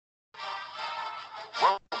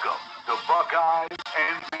Welcome to Buckeyes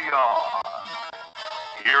and Beyond.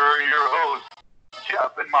 Here are your hosts,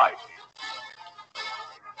 Jeff and Mike.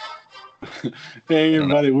 Hey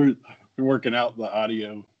everybody, we're working out the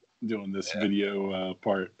audio, doing this video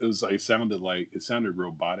part. It sounded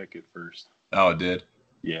robotic at first. Oh, it did.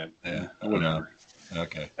 Yeah. Whatever.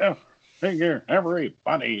 Okay. Oh, hey here, everybody,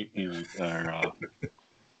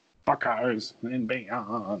 Buckeyes and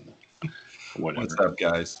Beyond. Whatever. What's up,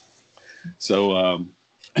 guys? So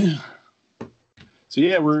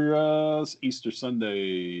yeah, we're Easter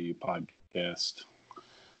Sunday podcast.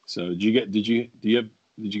 So did you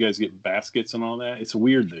guys get baskets and all that? It's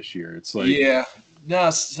weird this year. It's like,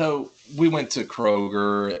 so we went to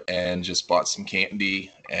Kroger and just bought some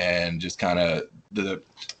candy and just kind of the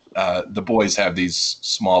boys have these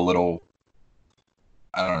small little,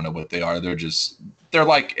 I don't know what they are. They're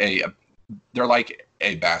like a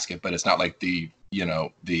basket, but it's not like the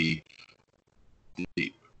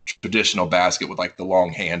traditional basket with like the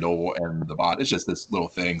long handle and the bot. It's just this little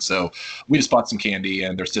thing. So we just bought some candy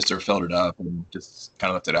and their sister filled it up and just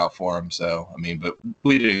kind of left it out for them. So, I mean, but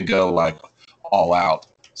we didn't go like all out.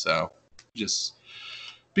 So just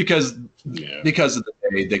because of the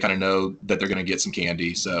day, they kind of know that they're going to get some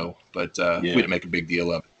candy. So, but we didn't make a big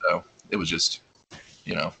deal of it. So it was just,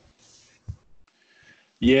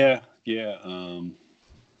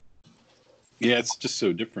 it's just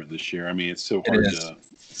so different this year. I mean, it's so hard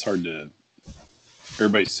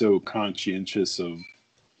everybody's so conscientious of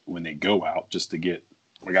when they go out just to get,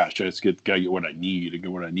 oh my gosh, gotta get what I need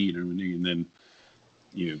and then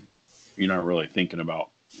you're not really thinking about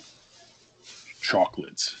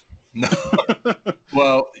chocolates. No.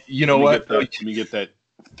 Well, you know what? When you get that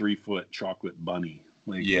 3-foot chocolate bunny,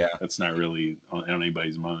 that's not really on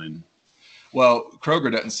anybody's mind. Well,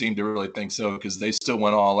 Kroger doesn't seem to really think so because they still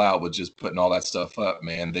went all out with just putting all that stuff up,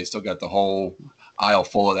 man. They still got the whole aisle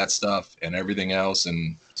full of that stuff and everything else.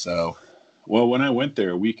 And so. Well, when I went there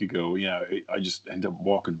a week ago, I just ended up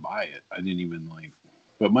walking by it. I didn't even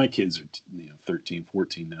but my kids are 13,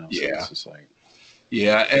 14 now. So it's just like.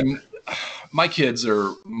 Yeah. And my boys are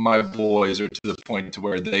to the point to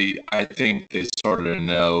where I think they sort of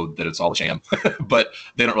know that it's all a sham, but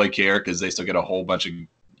they don't really care because they still get a whole bunch of,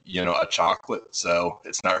 a chocolate. So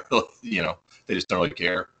it's not really, they just don't really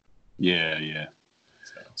care. Yeah.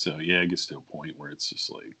 So it gets to a point where it's just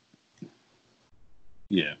like,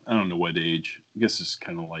 I don't know what age. I guess it's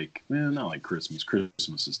kind of like, not like Christmas.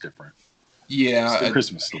 Christmas is different. Yeah.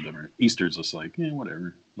 Christmas is still different. Easter's just like,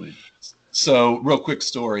 whatever. So real quick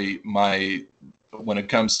story. When it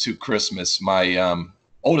comes to Christmas, my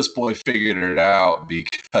oldest boy figured it out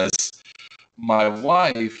because my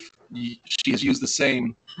wife, she has used the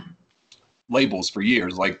same labels for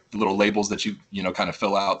years, like the little labels that you kind of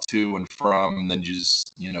fill out to and from, and then you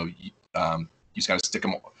just you just kind of stick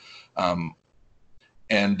them.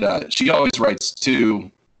 And she always writes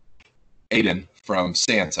to Aiden from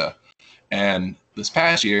Santa. And this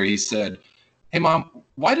past year, he said, "Hey, Mom,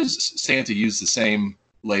 why does Santa use the same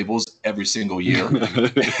labels every single year?"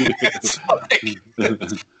 It's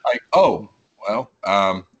like, oh, well.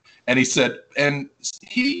 And he said, and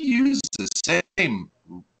he used the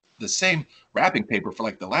same wrapping paper for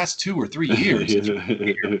like the last 2 or 3 years.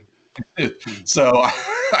 So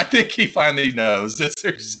I think he finally knows that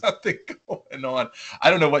there's something going on.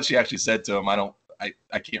 I don't know what she actually said to him. I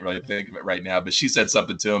can't really think of it right now, but she said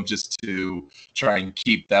something to him just to try and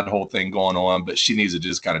keep that whole thing going on. But she needs to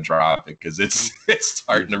just kind of drop it because it's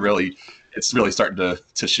really starting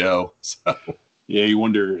to show. So yeah, you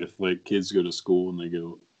wonder if kids go to school and they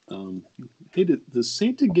go, hey, does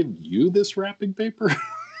Santa give you this wrapping paper?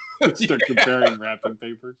 Start comparing wrapping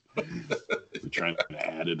papers. They're trying to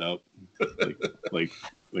add it up. Like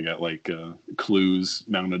they got clues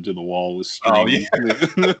mounted to the wall with string. Oh, yeah.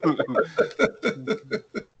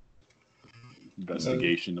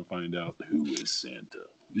 Investigation to find out who is Santa.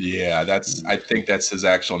 Yeah, I think that's his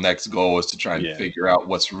actual next goal is to try and figure out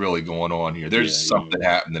what's really going on here. There's something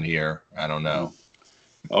happening here. I don't know.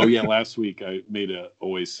 Oh yeah, last week I made a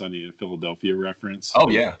Always Sunny in Philadelphia reference. Oh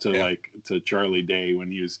yeah, to Charlie Day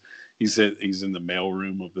when he said he's in the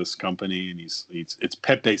mailroom of this company and it's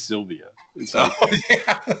Pepe Sylvia. It's like,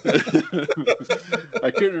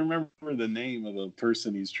 I couldn't remember the name of the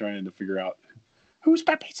person he's trying to figure out. Who's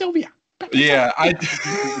Pepe Sylvia? Yeah, I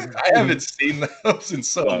haven't seen those in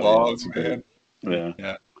so long, man.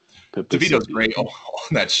 Yeah. DeVito's great on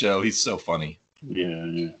that show. He's so funny.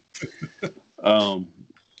 Yeah.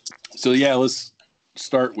 So let's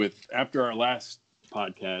start with, after our last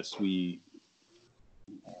podcast, we,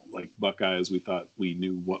 like Buckeyes, we thought we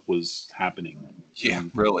knew what was happening. Yeah,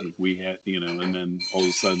 and really. We had, and then all of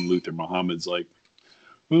a sudden Luther Muhammad's like,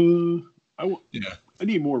 Yeah. I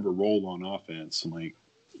need more of a role on offense. I'm like,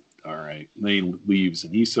 all right, Lane leaves,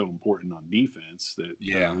 and he's so important on defense that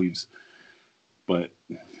Yeah. leaves. But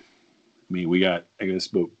I mean, we got. I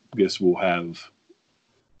guess we'll have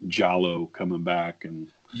Jallo coming back,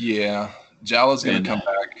 and Yeah. Jallo's going to come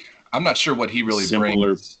back. I'm not sure what he really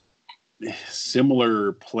brings.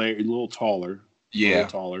 Similar player, a little taller. Yeah.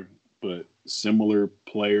 But similar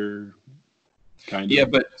player. Kind of. Yeah,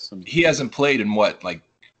 but he hasn't played in what, like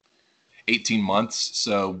 18 months,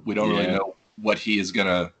 so we don't really know what he is going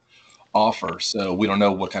to offer. So we don't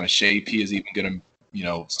know what kind of shape he is even going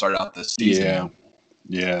to, start out this season.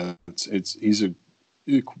 Yeah. He's a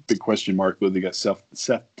big question mark. But they got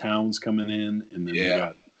Seth Towns coming in, and then they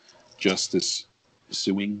got Justice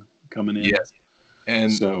Suing coming in. Yes.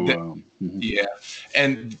 And so,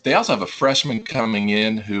 and they also have a freshman coming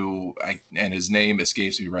in who and his name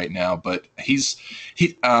escapes me right now, but he is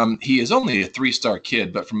only a 3-star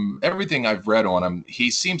kid, but from everything I've read on him,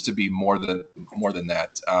 he seems to be more than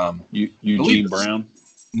that. Eugene Brown?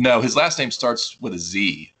 No, his last name starts with a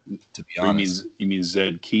Z. To be honest, you mean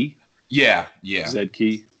Zed Key? Yeah. Zed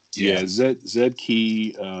Key. Yeah, Zed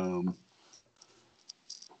Key.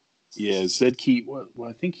 Yeah, Zed Key. Well,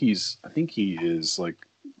 I think he is like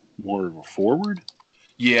more of a forward.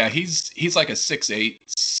 Yeah, he's like a 6'8",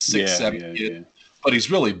 6'7" kid, but he's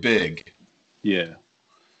really big. Yeah,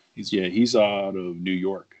 he's out of New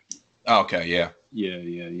York. Okay, yeah. Yeah,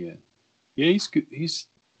 he's good. He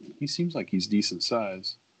seems like he's decent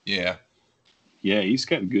size. Yeah, he's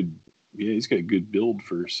got a good build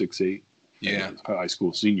for 6'8". Yeah, high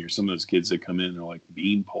school senior. Some of those kids that come in are like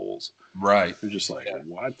bean poles. Right. They're just like,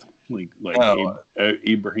 what? Like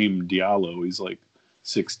Ibrahim Diallo, he's like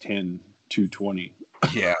 6'10", 220.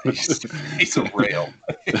 Yeah, he's a rail.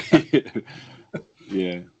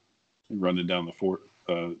 Yeah, running down the court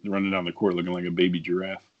looking like a baby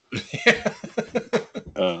giraffe.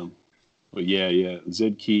 But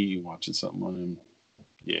Zed Key, watching something on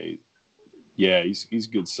him. He's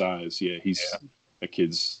good size. Yeah, he's a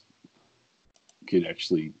kid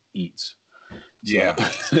actually eats. Yeah.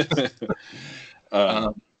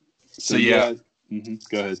 So yeah.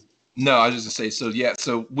 Go ahead. No, I was just gonna say.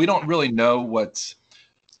 So we don't really know what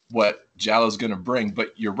Jallo's going to bring,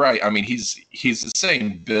 but you're right. I mean, he's the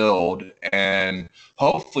same build, and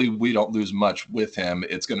hopefully we don't lose much with him.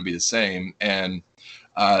 It's going to be the same, and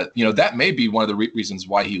that may be one of the reasons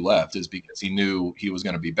why he left, is because he knew he was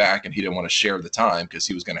going to be back, and he didn't want to share the time because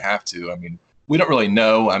he was going to have to. I mean, we don't really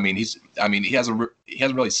know. I mean, he hasn't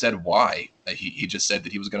really said why. He just said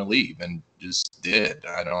that he was going to leave and just did.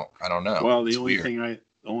 I don't know. Well, the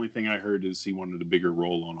only thing I heard is he wanted a bigger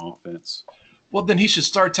role on offense. Well, then he should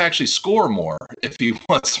start to actually score more. If he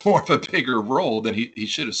wants more of a bigger role, then he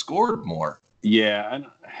should have scored more. Yeah,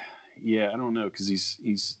 I don't know, because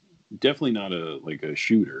he's definitely not a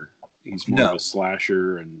shooter. He's more of a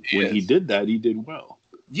slasher, and when he did that, he did well.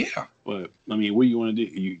 Yeah, but I mean, what do you want to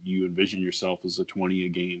do? You envision yourself as a 20 a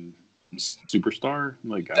game superstar?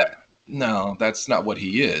 No, that's not what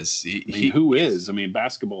he is. Who is? I mean,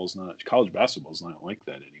 college basketball is not like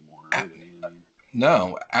that anymore.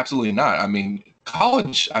 No, absolutely not. I mean,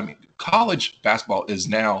 college basketball is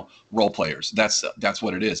now role players. That's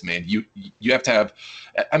what it is, man. You have to have.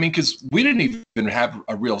 I mean, because we didn't even have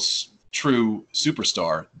a real true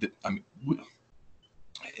superstar.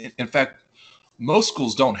 In fact, most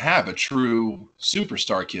schools don't have a true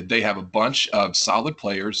superstar kid. They have a bunch of solid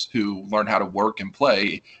players who learn how to work and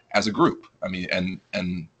play as a group. I mean,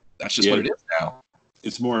 and that's just what it is now.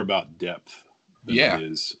 It's more about depth than it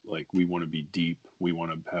is like we want to be deep. We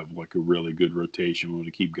want to have like a really good rotation. We want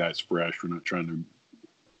to keep guys fresh. We're not trying to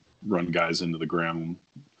run guys into the ground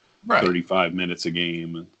 35 minutes a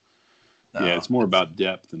game. And it's more about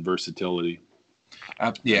depth and versatility.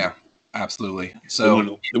 Yeah. Absolutely.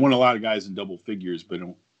 So they want a lot of guys in double figures, but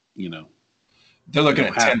they're looking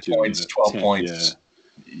at 10 points, 12 points.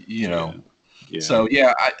 Yeah. So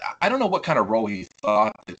I don't know what kind of role he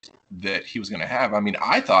thought that he was going to have. I mean,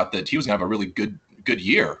 I thought that he was going to have a really good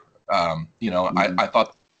year. I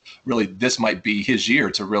thought really this might be his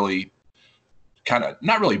year to really kind of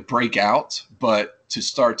not really break out, but to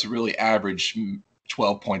start to really average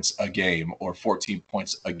 12 points a game or 14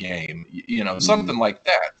 points a game, something like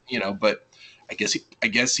that, but I guess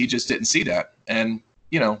he just didn't see that. And,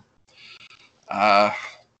 you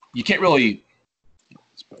can't really,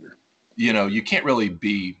 you can't really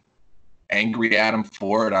be angry at him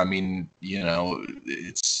for it. I mean, you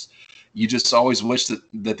just always wish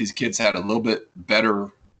that these kids had a little bit better,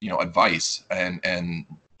 advice and,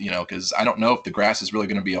 cause I don't know if the grass is really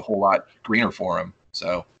going to be a whole lot greener for him.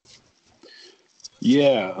 So.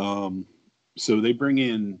 Yeah, So they bring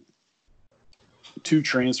in 2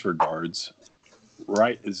 transfer guards,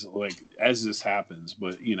 right? Is like as this happens,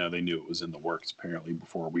 but they knew it was in the works apparently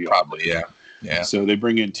before we all Probably, did. yeah. So they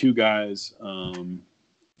bring in 2 guys.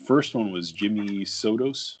 First one was Jimmy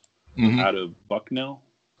Sotos out of Bucknell.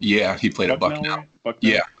 Yeah, he played at Bucknell. Right?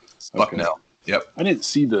 Bucknell? Yeah, Okay. Bucknell. Yep. I didn't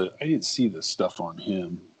see the stuff on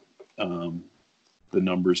him, the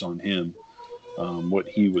numbers on him, what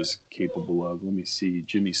he was capable of. Let me see.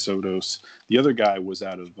 Jimmy Sotos. The other guy was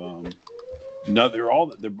out of. No, they're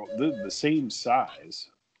the same size,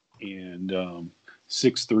 and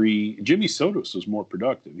 6'3". Jimmy Sotos was more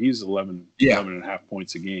productive. He's 11 and a half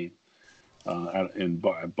points a game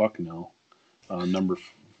at Bucknell. So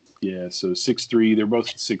 6'3". They're both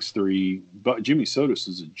 6'3". But Jimmy Sotos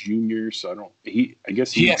is a junior, so I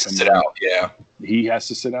guess he has to sit out. Yeah, he has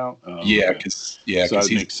to sit out. So that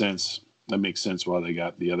makes sense. That makes sense why they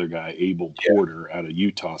got the other guy, Abel Porter, out of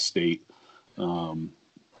Utah State.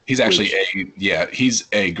 He's actually he's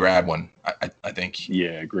a grad one, I think.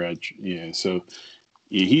 Yeah, grad. Yeah, so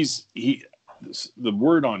the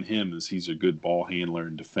word on him is he's a good ball handler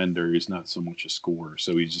and defender. He's not so much a scorer.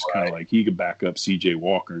 So he's just kind of like he could back up C.J.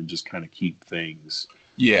 Walker and just kind of keep things.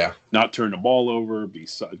 Yeah. Not turn the ball over, be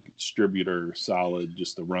distributor, solid,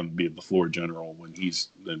 just to be the floor general when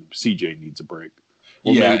then C.J. needs a break.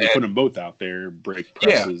 Well, maybe they put them both out there, break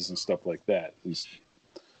presses and stuff like that. He's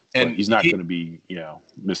not going to be,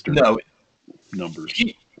 Mr. Numbers.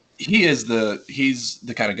 He's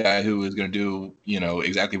the kind of guy who is going to do,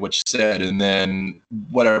 exactly what you said, and then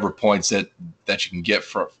whatever points that you can get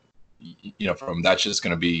from that's just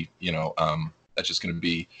going to be, that's just going to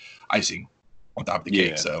be icing on top of the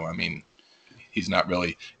cake. So I mean, he's not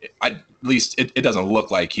really. At least it doesn't look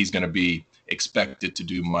like he's going to be expected to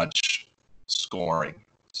do much scoring.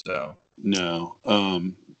 So no.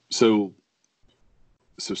 So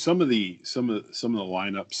some of the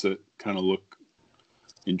lineups that kind of look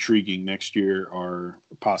intriguing next year are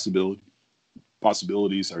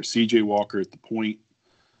possibilities are CJ Walker at the point,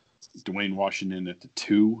 Dwayne Washington at the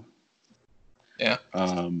 2. Yeah.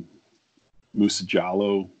 Musa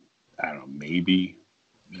Jallo, I don't know, maybe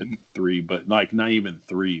at 3, but like not even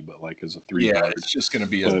 3, but like as a 3 guard. It's just going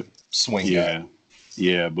to be a swing guy.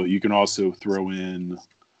 Yeah, but you can also throw in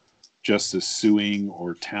Justice Suing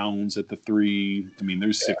or Towns at the 3. I mean,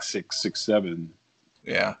 there's 6'6", 6'7".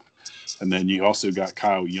 Yeah. And then you also got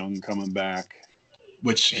Kyle Young coming back.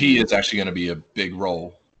 Which he is actually going to be a big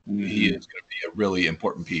role. Mm-hmm. He is going to be a really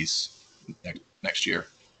important piece next year.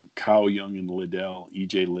 Kyle Young and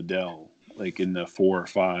EJ Liddell, like in the 4 or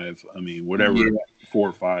 5. I mean, whatever 4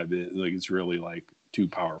 or 5 is, like it's really like 2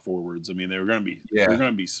 power forwards. I mean, they're going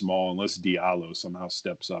to be small unless Diallo somehow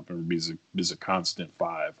steps up and is a constant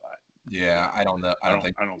 5. I don't know.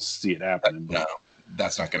 I don't see it happening. No,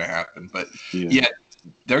 that's not going to happen. But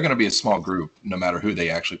they're going to be a small group no matter who they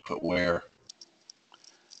actually put where.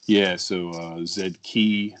 Yeah, so Zed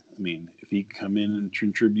Key, I mean, if he can come in and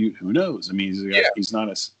contribute, who knows? I mean, he's not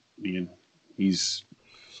he's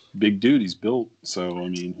big dude. He's built. So, I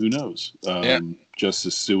mean, who knows?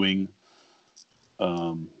 Justice Suing,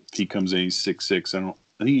 if he comes in, he's 6'6".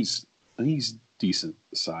 I think he's decent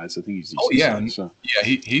size. I think he's decent size.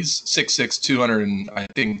 He's 6'6", 200, and I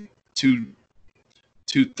think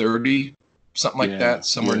 230, something like that,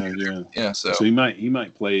 somewhere. So he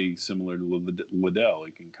might play similar to Liddell.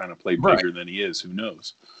 He can kind of play bigger than he is. Who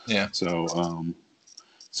knows? Yeah. So I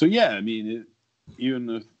mean, even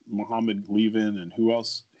if Muhammad leaving and who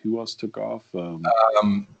else took off?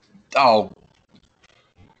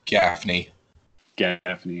 Gaffney. Okay.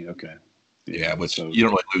 Yeah, which you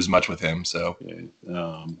don't really lose much with him. So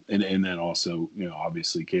and then also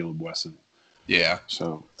obviously Caleb Wesson. Yeah.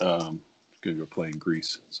 So going to go play in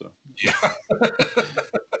Greece. So yeah.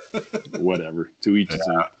 Whatever. To each his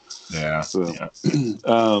own. Yeah. So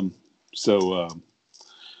So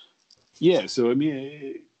I mean,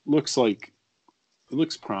 it looks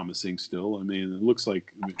promising still. I mean, it looks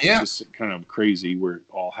like it's just kind of crazy where it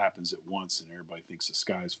all happens at once and everybody thinks the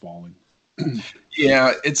sky's falling.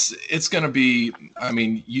 Yeah, it's going to be. I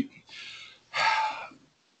mean,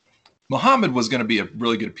 Muhammad was going to be a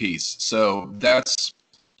really good piece. So that's,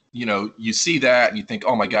 you see that and you think,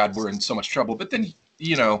 oh my God, we're in so much trouble. But then,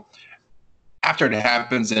 after it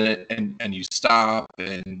happens and you stop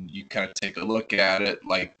and you kind of take a look at it,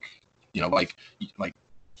 like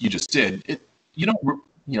you just did it.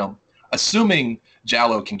 Assuming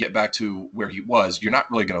Jallo can get back to where he was, you're not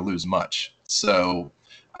really going to lose much. So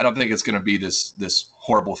I don't think it's going to be this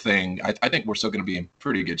horrible thing. I think we're still going to be in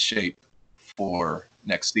pretty good shape for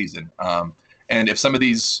next season. And if some of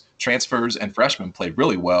these transfers and freshmen play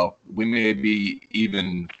really well, we may be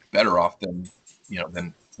even better off than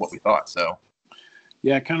what we thought. So,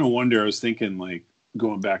 yeah, I kind of wonder. I was thinking, like,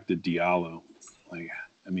 going back to Diallo. Like,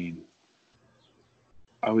 I mean,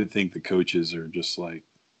 I would think the coaches are just like,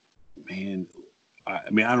 man. I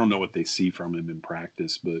mean, I don't know what they see from him in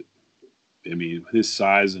practice, but I mean, his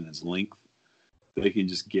size and his length, they can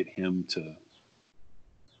just get him to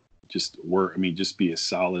just work. I mean, just be a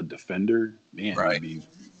solid defender. Man, right. It'd be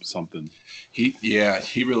something. He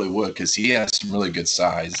really would, because he has some really good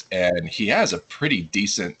size and he has a pretty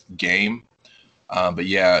decent game. But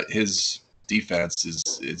yeah, his defense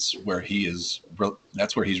is where he is.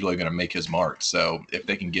 That's where he's really going to make his mark. So if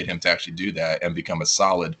they can get him to actually do that and become a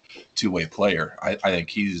solid two-way player, I think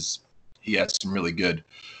he has some really good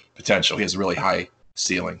potential. He has a really high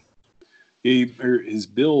ceiling. His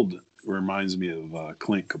build reminds me of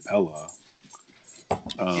Clint Capella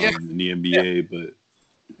in the NBA,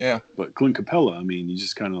 but Clint Capella, I mean, he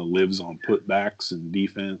just kind of lives on putbacks and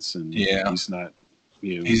defense, and he's not,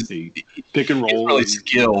 he's pick and roll. He's really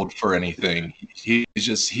skilled for anything.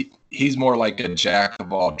 He's more like a jack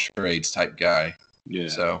of all trades type guy. Yeah.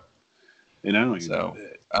 So, and I don't even know.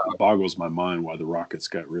 It boggles my mind why the Rockets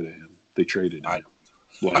got rid of him. They traded him.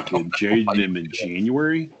 They traded him in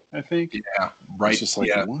January, I think. Yeah, right. It's just like,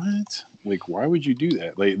 what? Like, why would you do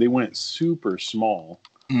that? Like, they went super small.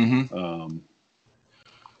 Mm-hmm.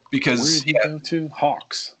 Because where did he go to?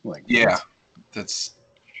 Hawks. Like, yeah, what? that's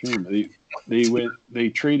shame. They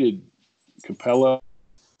traded Capella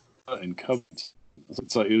and Covington.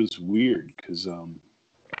 It's like, it was weird because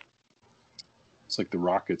it's like the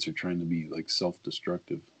Rockets are trying to be like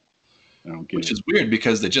self-destructive. I don't get it. Which is weird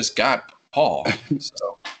because they just got Paul.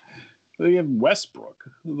 So they have Westbrook.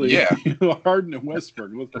 Harden and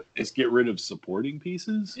Westbrook. Let's get rid of supporting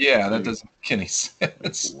pieces. Yeah, that doesn't make any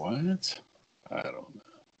sense. What? I don't know.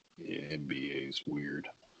 Yeah, NBA is weird.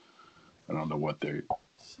 I don't know what they're.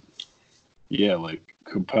 Yeah, like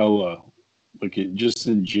Capella, just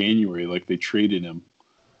in January, like they traded him.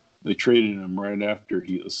 They traded him right after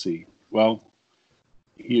let's see. Well,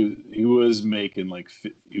 he was making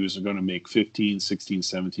he was going to make 15, 16,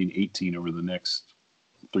 17, 18 over the next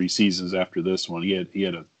 3 seasons after this one.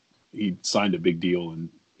 He signed a big deal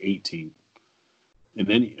in 18. And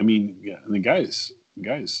then the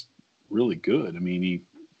guy's really good. I mean,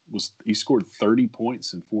 he scored 30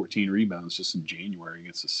 points and 14 rebounds just in January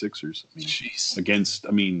against the Sixers. I mean, jeez.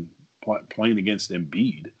 Playing against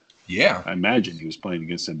Embiid. Yeah. I imagine he was playing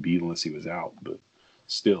against Embiid unless he was out, but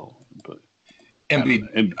still. But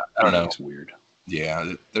Embiid, I don't know. It's weird.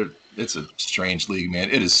 Yeah, it's a strange league, man.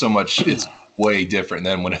 It is so much. It's way different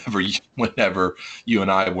than whenever you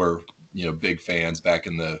and I were, big fans back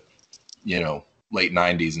in the, late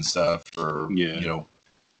 90s and stuff.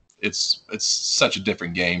 It's such a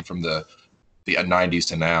different game from the 90s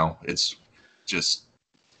to now. It's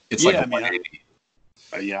like a 180.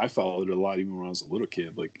 I followed it a lot even when I was a little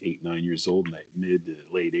kid, like 8, 9 years old in that mid to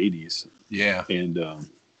late 80s. Yeah. And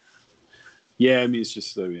it's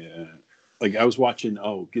just like I was watching.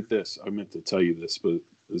 Oh, get this! I meant to tell you this, but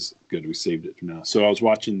it's good. We saved it for now. So I was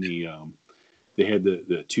watching they had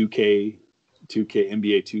the 2K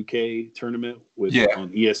NBA 2K tournament on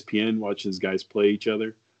ESPN, watching these guys play each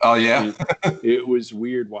other. Oh yeah, it was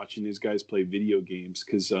weird watching these guys play video games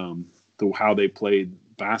because how they played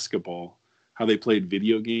basketball, how they played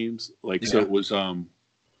video games. So it was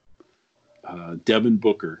Devin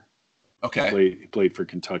Booker. Okay. He played for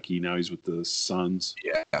Kentucky. Now he's with the Suns.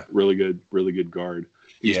 Yeah. Really good guard.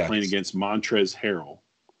 He's playing against Montrezl Harrell.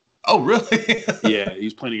 Oh, really? Yeah,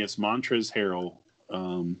 he's playing against Montrezl Harrell,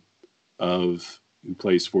 who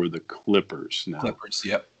plays for the Clippers now. Clippers,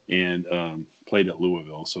 yep. And played at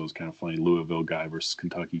Louisville, so it was kind of funny. Louisville guy versus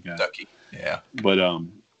Kentucky guy. Kentucky, yeah. But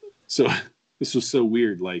so this was so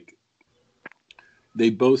weird. Like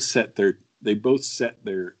they both set their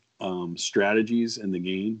strategies in the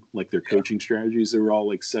game, like their coaching strategies. They were all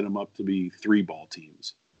like set them up to be 3-ball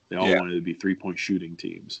teams. They all wanted to be 3-point shooting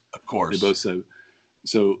teams. Of course. They both said.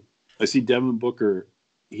 So I see Devin Booker.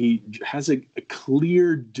 He has a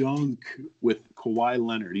clear dunk with Kawhi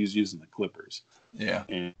Leonard. He was using the Clippers. Yeah.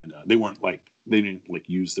 And they didn't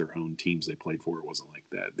use their own teams they played for. It wasn't like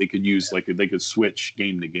that. They could use they could switch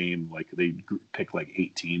game to game. Like they'd pick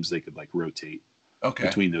 8 teams. They could rotate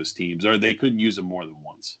between those teams, or they couldn't use them more than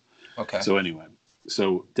once. Okay. So anyway,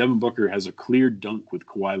 Devin Booker has a clear dunk with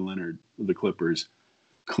Kawhi Leonard of the Clippers.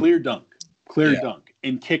 Clear dunk,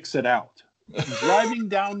 and kicks it out. Driving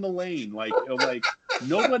down the lane, like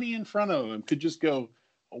nobody in front of him could just go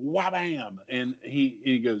wham, and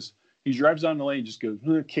he drives down the lane, just goes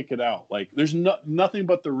kick it out. Like there's nothing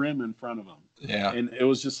but the rim in front of him. Yeah. And it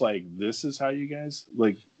was just like, this is how you guys,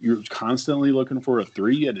 like, you're constantly looking for a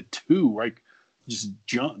 3 at a 2, like just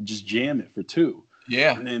jam it for 2.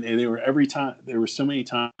 Yeah. And then they were every time, there were so many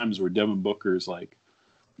times where Devin Booker's like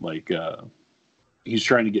he's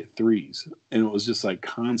trying to get 3s, and it was just like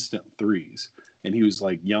constant 3s. And he was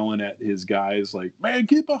like yelling at his guys, like, man,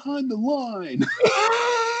 get behind the line.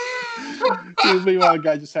 Meanwhile, the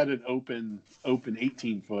guy just had an open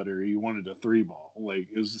 18-footer. He wanted a 3 ball. Like,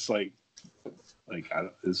 it was just like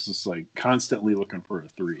it's just like constantly looking for a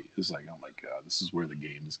 3. It's like, oh my God, this is where the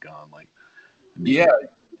game has gone. Like, yeah,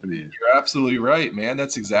 I mean, you're absolutely right, man.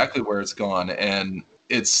 That's exactly where it's gone. And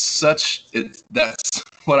that's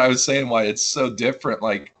what I was saying, why it's so different.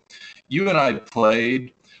 Like, you and I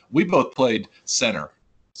we both played center.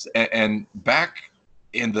 And back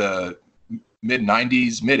in the mid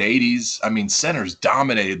 90s, mid 80s, I mean, centers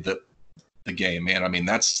dominated the game, man. I mean,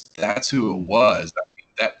 that's who it was. I mean,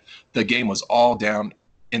 that the game was all down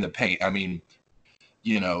in the paint. I mean,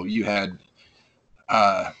 you had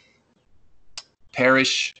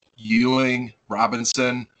Parrish, Ewing,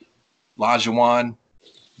 Robinson, Lajuan.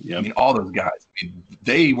 yep. I mean, all those guys. I mean,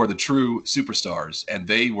 they were the true superstars, and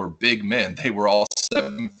they were big men. They were all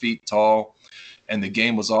 7 feet tall, and the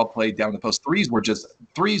game was all played down the post. Threes were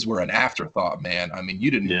an afterthought, man. I mean,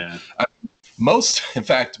 you didn't. Yeah. Most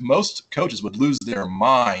coaches would lose their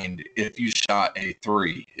mind if you shot a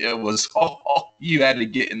 3. It was all you had to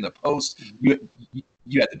get in the post. You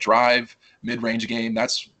had to drive mid-range game.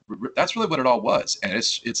 That's really what it all was, and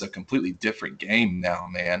it's a completely different game now,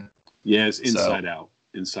 man. Yeah, it's inside out.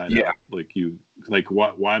 Like,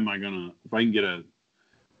 why am I gonna, if I can get a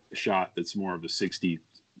shot that's more of a 60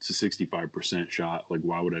 to 65% shot, like,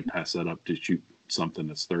 why would I pass that up to shoot something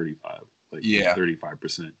that's 35? Like,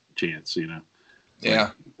 35% chance, Yeah.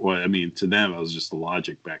 Like, well, I mean, to them, it was just the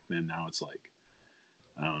logic back then. Now it's like,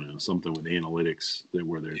 I don't know, something with analytics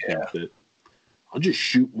where they think that I'll just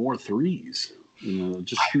shoot more 3s.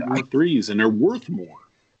 Just shoot more 3s, and they're worth more.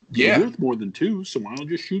 They're worth more than 2, so why don't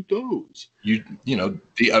just shoot those? The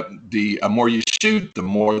more you shoot, the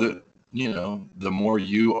more the more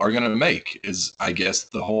you are going to make, is, I guess,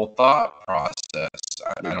 the whole thought process.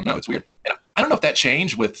 I don't know. It's weird. And I don't know if that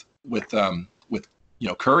changed with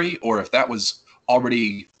Curry, or if that was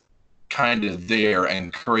already kind of there,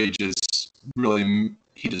 and Curry just really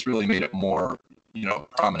made it more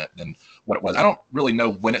prominent than what it was. I don't really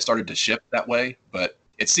know when it started to shift that way, but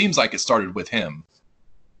it seems like it started with him.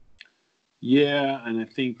 Yeah, and I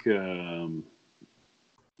think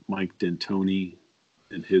Mike D'Antoni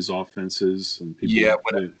and his offenses and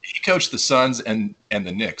people. He coached the Suns and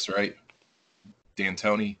the Knicks, right?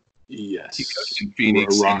 D'Antoni. Yes. He coached in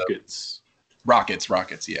Phoenix. Rockets.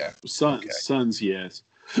 Rockets, yeah. Suns, yes.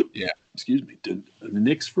 Yeah. Excuse me. Did the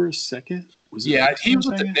Knicks for a second? He was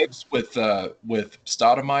with the Knicks with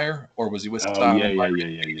Stoudemire, or was he with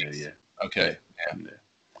Stoudemire? Yeah. Okay.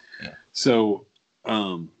 Yeah. So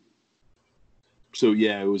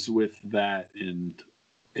it was with that and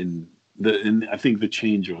I think the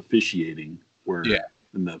change of officiating, where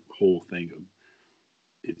and the whole thing of,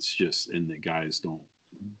 it's just, and the guys don't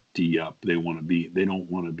D up. They don't want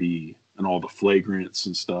to be and all the flagrants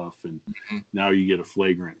and stuff, and now you get a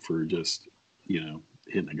flagrant for just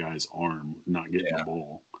hitting a guy's arm, not getting the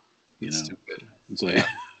ball. Stupid. It's like,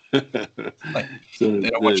 so they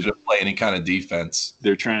don't want you to play any kind of defense.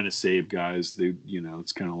 They're trying to save guys.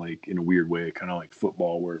 It's kind of like, in a weird way, kind of like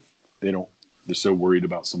football, where they're so worried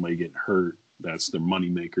about somebody getting hurt. That's their money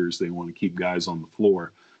makers. They want to keep guys on the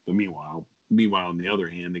floor. But meanwhile, on the other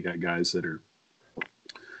hand, they got guys that are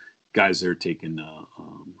taking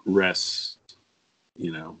rests,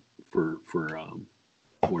 for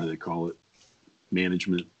what do they call it?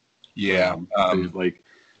 Management. Yeah. Like,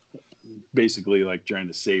 basically, like, trying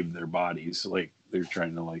to save their bodies. Like, they're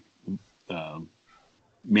trying to, like,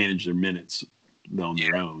 manage their minutes on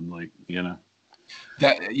their own. Like, and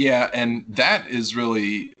that is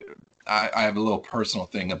really, I have a little personal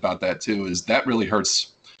thing about that too, is that really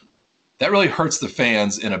hurts the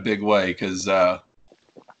fans in a big way, because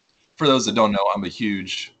for those that don't know, I'm a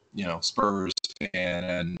huge Spurs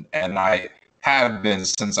fan, and I have been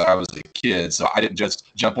since I was a kid, so I didn't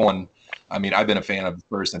just jump on. I mean, I've been a fan of the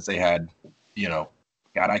Spurs since they had,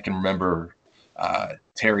 God, I can remember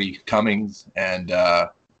Terry Cummings and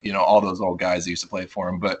all those old guys that used to play for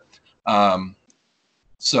him. But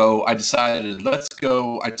so I decided, let's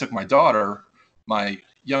go. I took my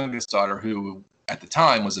youngest daughter, who at the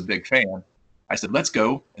time was a big fan. I said, let's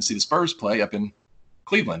go and see the Spurs play up in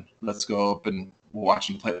Cleveland. Let's go up and watch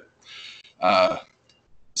them play.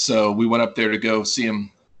 So we went up there to go see them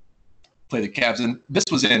play the Cavs. And this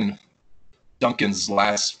was in Duncan's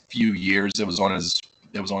last few years. It was on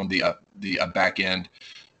the back end,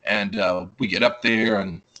 and we get up there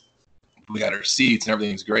and we got our seats and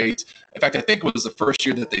everything's great. In fact, I think it was the first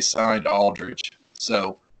year that they signed Aldridge.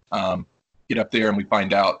 So get up there and we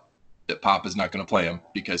find out that Pop is not going to play him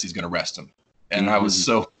because he's going to rest him. And I was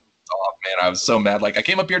so off, man. I was so mad. Like, I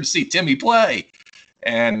came up here to see Timmy play,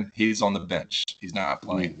 and he's on the bench. He's not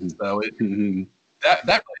playing. So that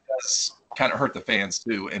really does kind of hurt the fans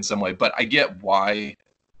too in some way. But I get why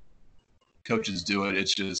coaches do it.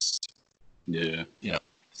 It's just, it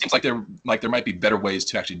seems like there might be better ways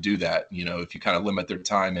to actually do that. If you kind of limit their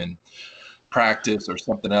time in practice or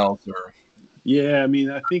something else. Or I mean,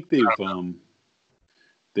 I think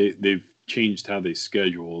they've changed how they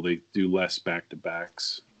schedule. They do less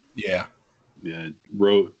back-to-backs. Yeah,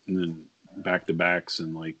 road and then back-to-backs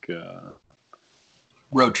and like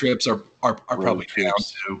road trips are probably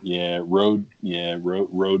trips. Down too. Road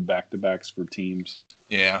back-to-backs for teams.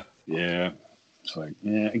 Yeah. It's like,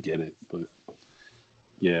 I get it, but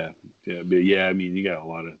I mean, you got a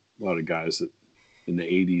lot of guys that in the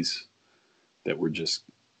 '80s that were just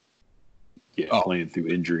playing through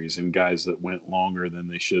injuries, and guys that went longer than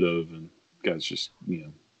they should have, and guys just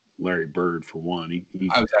Larry Bird for one.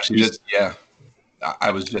 I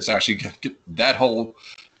was just actually that whole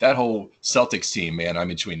Celtics team, man. I mean,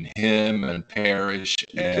 between him and Parrish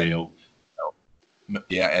and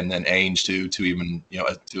and then Ainge to even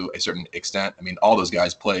to a certain extent. I mean, all those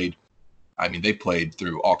guys played. I mean, they played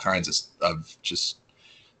through all kinds of just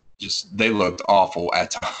they looked awful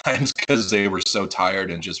at times because they were so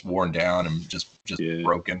tired and just worn down and just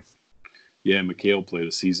broken. Yeah, McHale played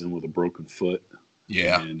a season with a broken foot.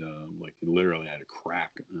 Yeah, and like he literally had a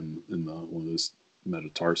crack in one of those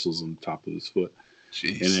metatarsals on the top of his foot.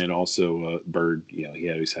 Jeez. And then also Bird, he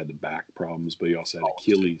always had the back problems, but he also had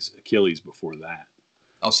Achilles before that.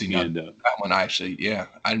 I'll see. That one I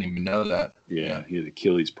didn't even know that. Yeah, he had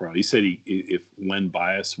Achilles problem. He said if Len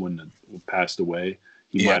Bias wouldn't have passed away,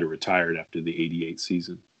 he might have retired after the '88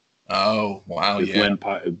 season. Oh wow! If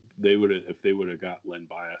they would have got Len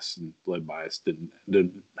Bias, and Len Bias didn't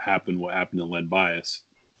happen. What happened to Len Bias?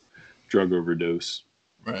 Drug overdose.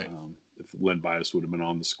 Right. If Len Bias would have been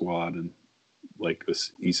on the squad, and like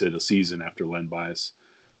he said, a season after Len Bias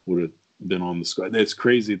would have been on the squad. It's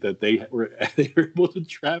crazy that they were able to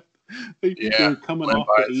draft. They were coming off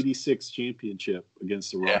the '86 championship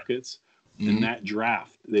against the Rockets. In that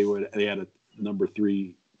draft, they had a number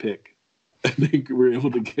 3 pick. And they were able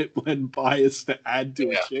to get Len Bias to add to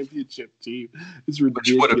a championship team. It's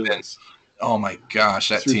ridiculous. Which would have been, oh my gosh,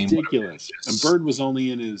 that team ridiculous. And Bird was only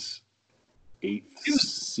in his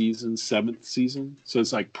 7th season, so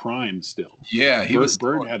it's like prime still. Yeah,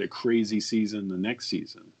 Bird had a crazy season the next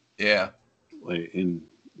season. Yeah,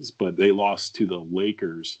 but they lost to the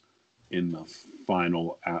Lakers in the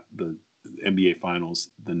final at the NBA Finals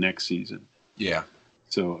the next season. Yeah.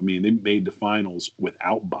 So I mean, they made the finals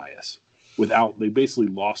without Bias. They basically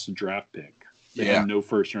lost a draft pick. They had no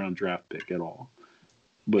first round draft pick at all.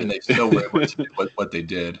 But and they still were able to do what they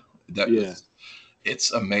did.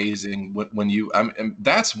 It's amazing and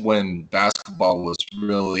that's when basketball was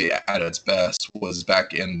really at its best, was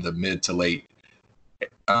back in the mid to late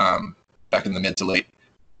 80s.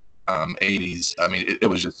 I mean, it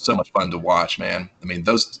was just so much fun to watch, man. I mean,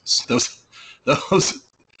 those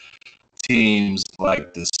teams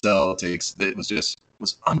like the Celtics, it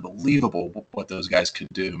was unbelievable what those guys could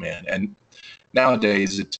do, man. And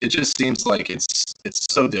nowadays, it just seems like it's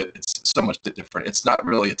so much different. It's not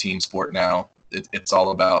really a team sport now. It's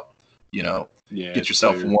all about get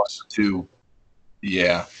yourself players. 1 or 2.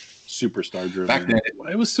 Yeah, superstar driven. Back then,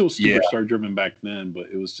 it was still superstar driven back then, but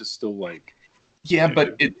it was just still like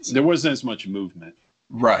but there wasn't as much movement,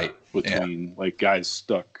 right? Between like guys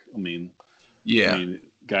stuck. I mean,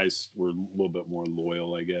 guys were a little bit more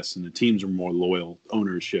loyal, I guess, and the teams were more loyal.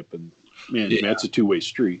 Ownership and that's a 2-way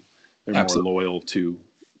street. They're Absolutely. More loyal to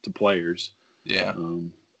players. Yeah.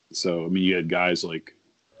 So I mean, you had guys like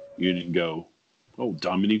you didn't go,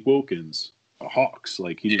 Dominique Wilkins, Hawks,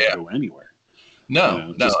 like he didn't go anywhere.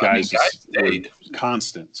 No, just guys stayed.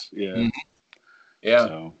 Constants. Yeah. Mm-hmm. Yeah.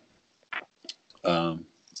 So, all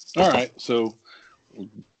right. So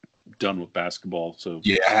done with basketball. So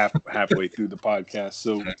halfway through the podcast.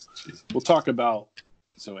 So we'll talk about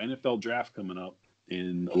NFL draft coming up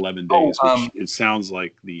in 11 days. Which it sounds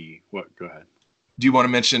like Go ahead. Do you want to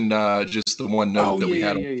mention just the one note that we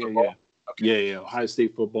had on football? Yeah. Okay. Yeah. Ohio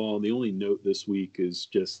State football. The only note this week is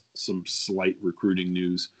just some slight recruiting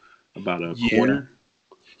news about a corner.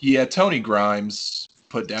 Yeah, Tony Grimes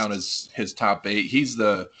put down his top 8. He's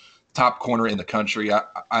the top corner in the country.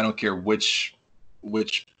 I don't care which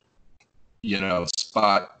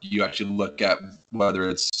spot you actually look at, whether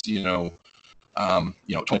it's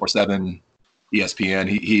 24/7 ESPN.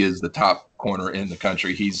 He is the top corner in the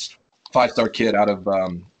country. He's a 5-star kid out of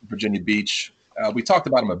Virginia Beach. We talked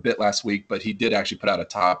about him a bit last week, but he did actually put out a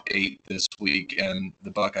top 8 this week, and the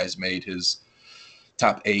Buckeyes made his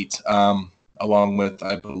top 8, along with,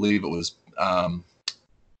 I believe it was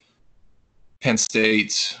Penn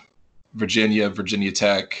State, Virginia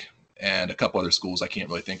Tech, and a couple other schools I can't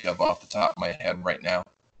really think of off the top of my head right now.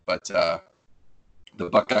 But the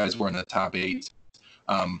Buckeyes were in the top 8.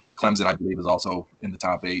 Clemson, I believe, is also in the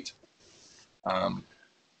top 8.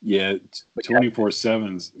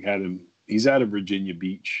 24/7's had him. He's out of Virginia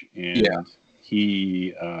Beach, and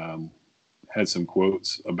he had some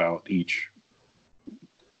quotes about each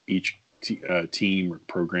team or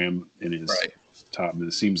program in his top. And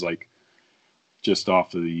it seems like just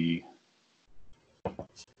off the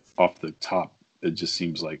top, it just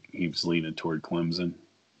seems like he was leaning toward Clemson.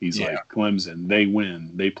 He's like, Clemson, they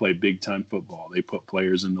win. They play big-time football. They put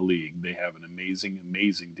players in the league. They have an amazing,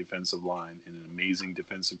 amazing defensive line and an amazing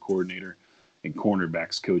defensive coordinator. And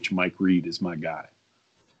cornerbacks coach Mike Reed is my guy.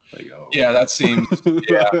 Like, oh. Yeah, that seems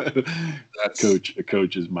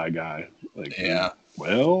coach is my guy. Like,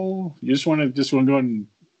 well, you just want to go and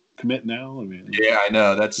commit now? I mean, I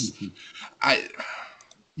know. That's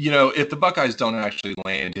if the Buckeyes don't actually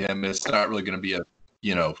land him, it's not really going to be a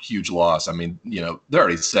huge loss. I mean, they're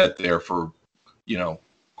already set there for,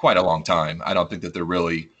 quite a long time. I don't think that they're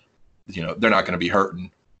really, they're not going to be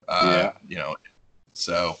hurting.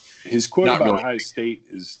 So his quote about Ohio State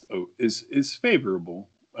is favorable.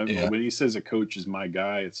 I mean, when he says a coach is my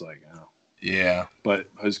guy, it's like, oh. Yeah. But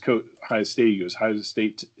his coach, Ohio State, he goes, Ohio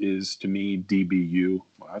State is to me DBU.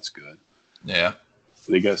 Well, that's good. Yeah.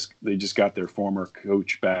 They just got their former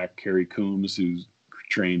coach back, Kerry Coombs, who's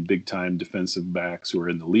trained big-time defensive backs who are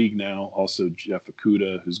in the league now. Also, Jeff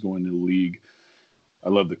Okudah, who's going to the league. I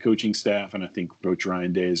love the coaching staff, and I think Coach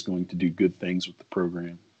Ryan Day is going to do good things with the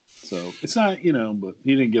program. So it's not, but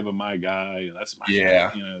he didn't give him my guy. That's my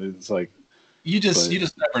guy. It's like you just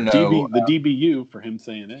never know. The DBU for him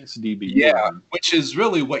saying it's DBU. Yeah, which is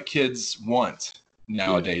really what kids want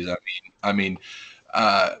nowadays. Yeah. I mean,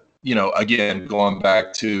 again, going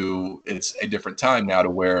back to it's a different time now to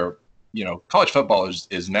where college football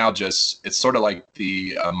is now it's sort of like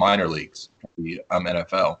the minor leagues, the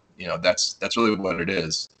NFL. That's really what it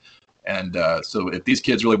is. And so if these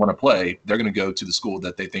kids really want to play, they're going to go to the school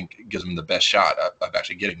that they think gives them the best shot of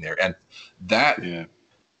actually getting there. And that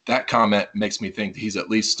comment makes me think he's at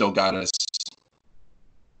least still got us,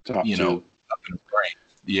 top two. Up in his brain.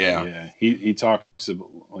 Yeah. Yeah. He talks about,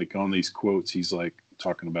 like, on these quotes, he's like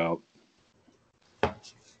talking about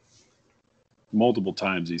multiple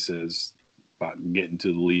times he says about getting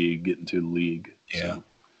to the league. Yeah. So,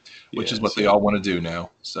 which is what they all want to do now.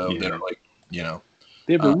 So they're like,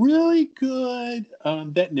 they have a really good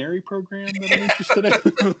veterinary program that I'm interested in.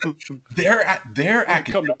 They're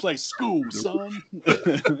come to play school, son.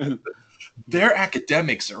 Their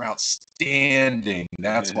academics are outstanding.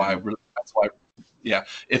 That's why. Yeah.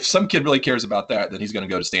 If some kid really cares about that, then he's going to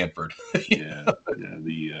go to Stanford. Is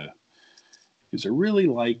it really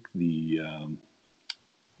like the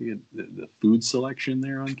food selection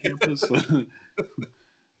there on campus? The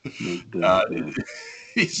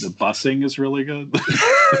busing is really good.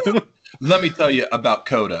 Let me tell you about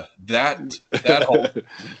CODA. That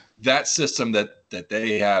system that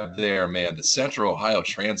they have there, man. The Central Ohio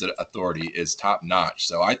Transit Authority is top notch.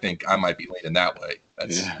 So I think I might be leaning that way.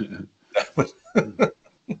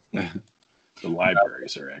 The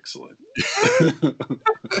libraries are excellent.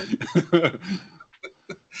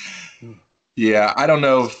 Yeah, I don't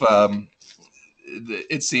know if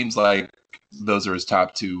it seems like those are his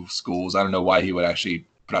top 2 schools. I don't know why he would actually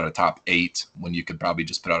put out a top 8 when you could probably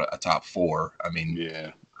just put out a top 4. I mean,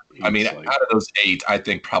 out of those 8, I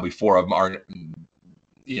think probably 4 of them aren't.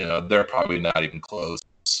 They're probably not even close.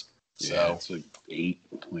 So it's like 8.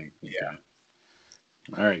 Like,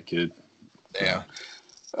 all right, kid. Yeah.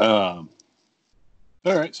 All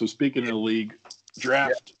right. So speaking of the league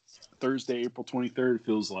draft, Thursday, April 23rd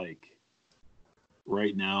feels like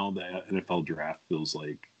right now the NFL draft feels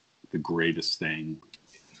like the greatest thing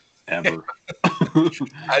ever.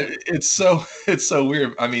 It's so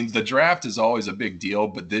weird. I mean, the draft is always a big deal,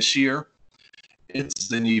 but this year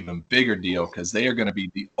it's an even bigger deal because they are going to be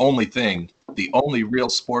the only real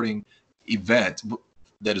sporting event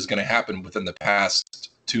that is going to happen within the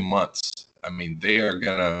past 2 months. I mean, they are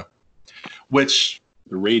going to, which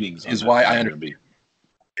the ratings is why I understand.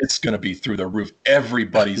 It's going to be through the roof.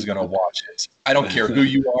 Everybody's going to watch it. I don't care who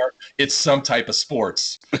you are. It's some type of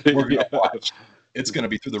sports. We're going to watch. It's going to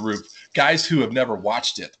be through the roof. Guys who have never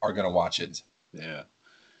watched it are going to watch it. Yeah.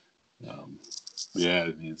 Yeah,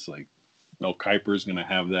 I mean, it's like Mel Kiper's going to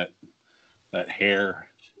have that hair.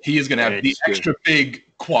 He is going to have the extra big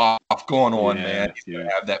quaff going on, Yeah, man. He's going yeah.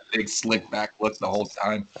 to have that big slick back look the whole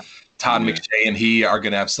time. Todd McShay and he are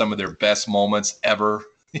going to have some of their best moments ever.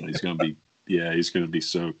 He's going to be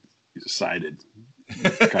so excited.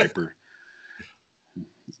 Kiper.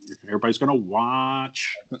 Everybody's going to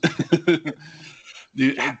watch.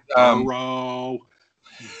 Dude,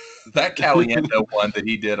 that Caliendo one that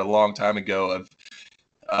he did a long time ago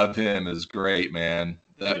of him is great, man.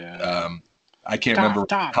 That I can't remember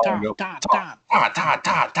how long ago.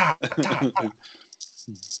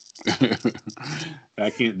 I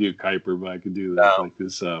can't do Kiper, but I can do that, like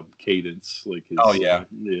this cadence, like his, yeah.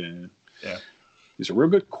 He's a real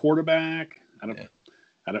good quarterback.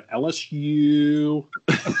 Out of LSU.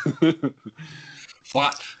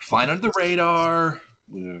 Flying under the radar.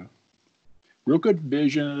 Yeah. Real good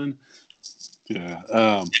vision.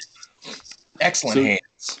 Yeah. Excellent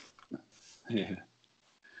hands. Yeah.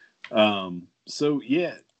 So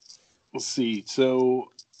yeah, let's see.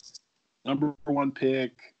 So number 1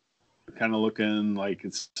 pick, kind of looking like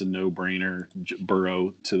it's a no-brainer.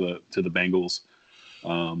 Burrow to the Bengals.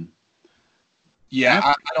 I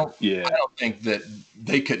don't think that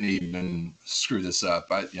they couldn't even screw this up.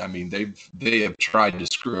 I mean, they have tried to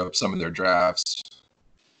screw up some of their drafts,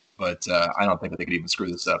 but I don't think that they could even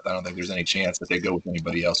screw this up. I don't think there's any chance that they go with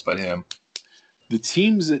anybody else but him. The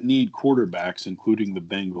teams that need quarterbacks, including the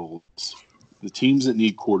Bengals,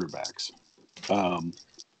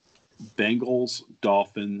 Bengals,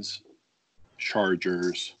 Dolphins,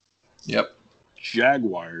 Chargers,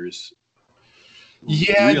 Jaguars.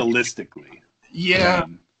 Yeah, realistically. Yeah,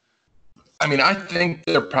 I mean, I think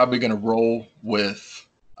they're probably going to roll with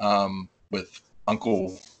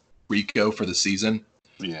Uncle Rico for the season.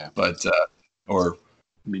 Yeah, but or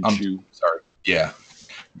Minshew. Sorry, yeah,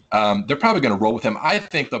 they're probably going to roll with him. I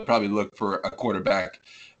think they'll probably look for a quarterback,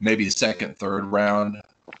 maybe second, third round.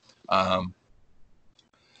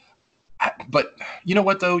 But you know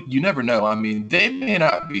what, though? You never know. I mean, they may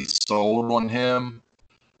not be sold on him.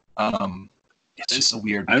 It's just so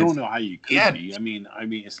weird. I don't know how you could be. I mean,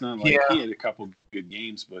 it's not like he had a couple good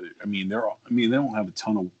games, but I mean, they don't have a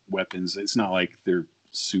ton of weapons. It's not like they're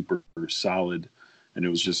super solid, and it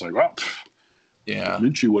was just like, well, if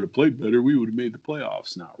Minshew would have played better, we would have made the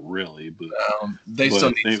playoffs. Not really, but they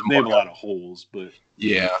still need they have a lot of holes. But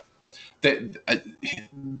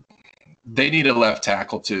they need a left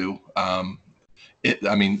tackle too.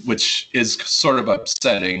 Which is sort of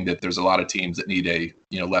upsetting that there's a lot of teams that need a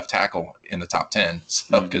left tackle in the top 10.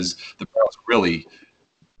 So because the Browns really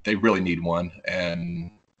need one,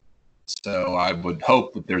 and so I would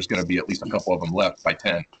hope that there's going to be at least a couple of them left by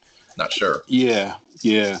 10. Not sure. Yeah.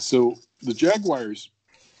 So the Jaguars,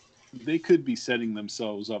 they could be setting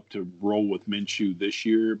themselves up to roll with Minshew this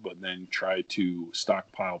year, but then try to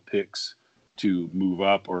stockpile picks to move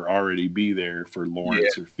up or already be there for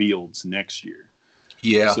Lawrence or Fields next year.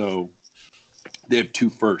 Yeah. So they have 2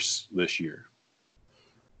 firsts this year.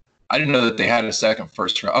 I didn't know that they had a second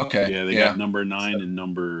first round. Okay. Yeah, they got number 9 and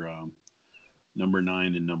number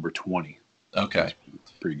 20. Okay.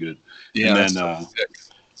 That's pretty good. Yeah. And then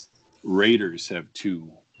Raiders have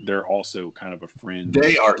 2. They're also kind of a fringe.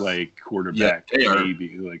 They are like quarterback. Yeah,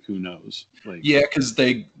 maybe like who knows? Like because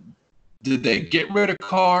did they get rid of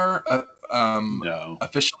Carr? No.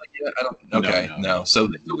 Officially yet? I don't. Okay, no. So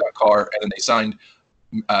they still got Carr, and then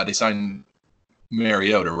they signed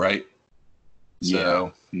Mariota, right?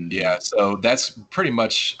 So so that's pretty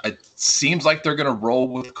much. It seems like they're going to roll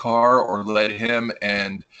with Carr or let him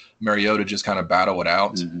and Mariota just kind of battle it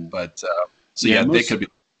out. Mm-hmm. But they could be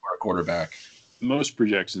a quarterback. Most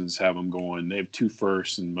projections have them going. They have 2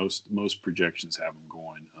 firsts, and most projections have them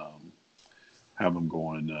going.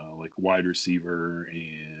 Like wide receiver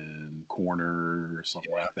and corner or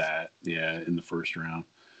something like that. Yeah, in the first round.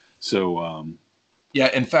 So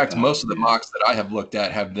in fact, most of the mocks that I have looked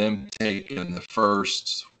at have them taking the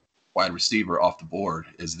first wide receiver off the board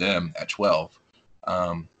is them at 12.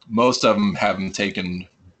 Most of them have them taken.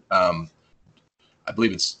 I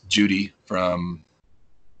believe it's Judy from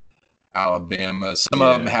Alabama. Some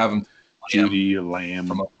of them have them. Judy,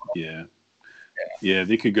 Lamb. Yeah,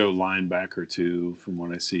 they could go linebacker too, from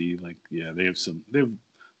what I see. Like, they have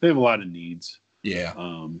a lot of needs. Yeah.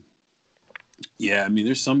 I mean,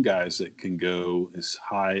 there's some guys that can go as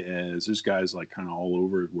high as there's guys like kind of all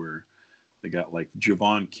over where they got like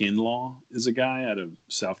Javon Kinlaw is a guy out of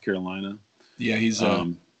South Carolina. Yeah, he's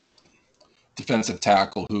a defensive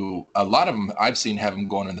tackle who a lot of them I've seen have him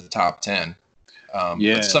going in the top 10.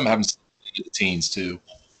 But some haven't into the teens too.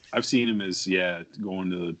 I've seen him as going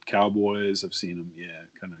to the Cowboys. I've seen him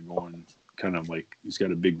kind of going like he's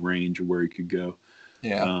got a big range of where he could go.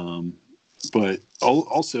 Yeah. But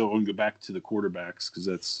also I want to go back to the quarterbacks because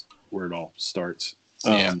that's where it all starts.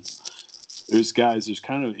 There's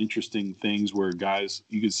kind of interesting things where guys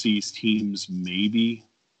you could see teams maybe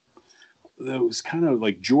that was kind of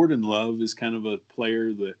like Jordan Love is kind of a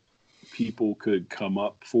player that people could come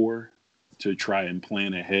up for to try and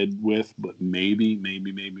plan ahead with, but maybe.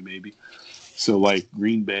 So like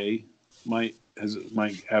Green Bay might have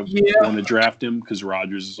want to draft him because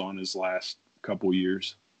Rodgers is on his last couple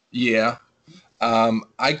years. Yeah.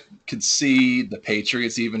 I could see the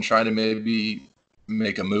Patriots even trying to maybe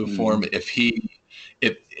make a move for him if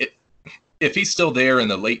he's still there in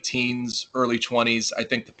the late teens, early 20s. I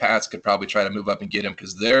think the Pats could probably try to move up and get him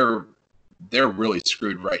because they're really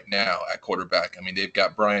screwed right now at quarterback. I mean, they've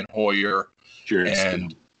got Brian Hoyer Jarrett and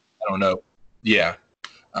Stidham. I don't know. Yeah.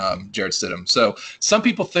 Jarrett Stidham. So some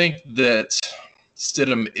people think that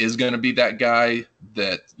Stidham is going to be that guy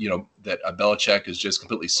that, that Belichick is just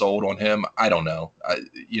completely sold on him. I don't know.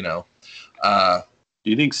 Do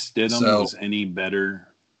you think Stidham was any better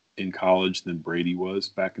in college than Brady was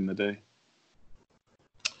back in the day?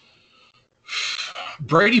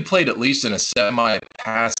 Brady played at least in a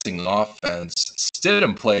semi-passing offense.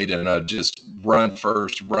 Stidham played in a just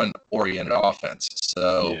run-first, run-oriented offense.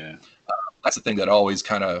 So that's the thing that always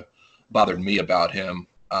kind of bothered me about him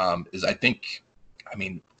is I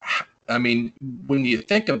mean, when you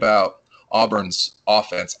think about Auburn's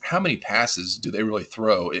offense, how many passes do they really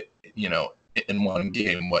throw, in one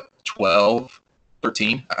game? What, 12,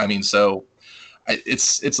 13? I mean, so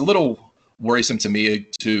it's a little worrisome to me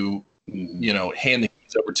to hand the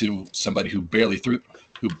keys over to somebody who barely threw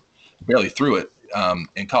it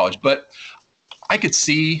in college. But I could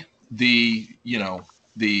see the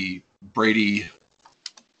Brady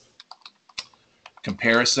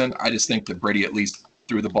comparison. I just think that Brady at least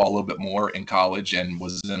threw the ball a little bit more in college and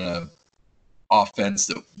was in a offense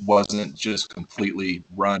that wasn't just completely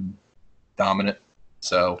run dominant.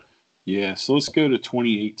 So let's go to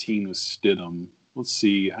 2018 with Stidham. Let's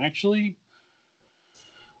see. Actually,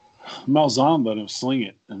 Malzahn let him sling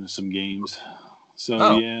it in some games.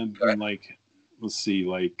 So and like, let's see,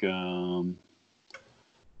 like, let's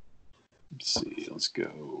see, let's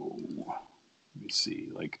go. Let me see,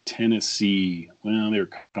 like Tennessee. Well, they were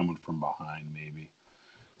coming from behind, maybe.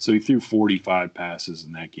 So he threw 45 passes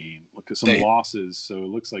in that game. Look at some losses. So it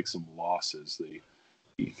looks like some losses.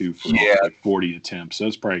 He threw for like 40 attempts. So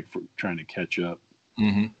that's probably for trying to catch up.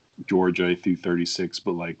 Mm-hmm. Georgia, he threw 36,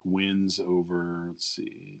 but like wins over, let's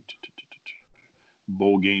see,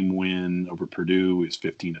 bowl game win over Purdue is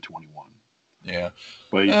 15-21. Yeah.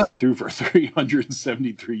 But he threw for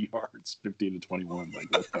 373 yards, 15-21. Like,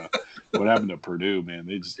 what happened to Purdue, man?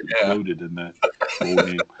 They just exploded in that bowl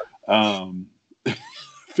game.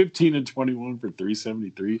 15-21 for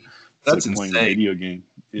 373. That's like insane. Playing a video game.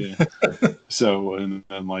 Yeah. So, and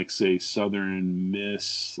then like say Southern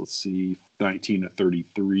Miss, let's see,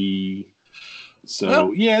 19-33.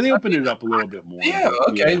 So they opened it up a little bit more. Yeah.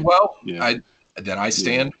 Okay. Well, I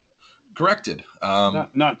stand corrected.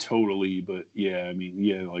 Not totally, but I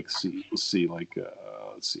mean, like let's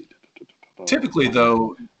see. Typically,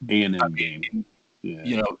 though, A&M game.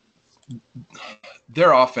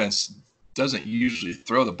 Their offense doesn't usually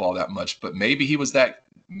throw the ball that much, but maybe he was that.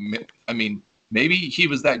 I mean, maybe he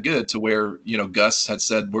was that good to where Gus had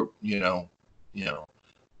said we're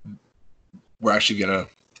actually gonna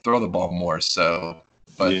throw the ball more. So,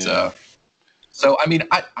 but so I mean,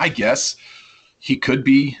 I guess he could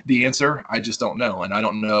be the answer. I just don't know, and I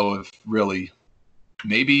don't know if really.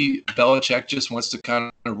 Maybe Belichick just wants to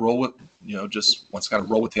kind of roll with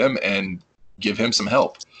him and give him some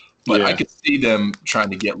help. But I could see them trying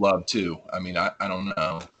to get Love too. I mean, I don't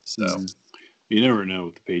know. So you never know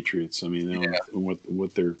with the Patriots. I mean,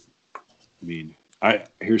 what they're. I mean,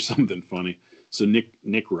 here's something funny. So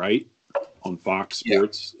Nick Wright on Fox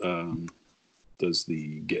Sports does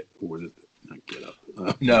the not Get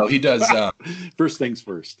Up. No, he does. First things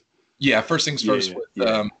first. Yeah, first things first.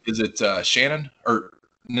 Is it Shannon or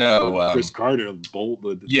no? Chris Carter, Bolt.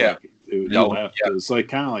 It's like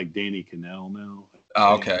kind of like Danny Cannell now.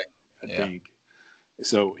 Oh, okay. I think.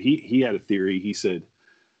 So he had a theory. He said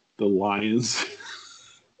the Lions.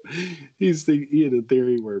 He had a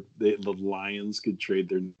theory where the Lions could trade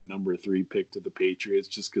their number 3 pick to the Patriots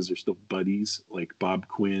just because they're still buddies, like Bob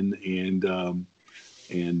Quinn and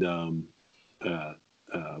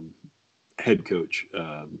head coach.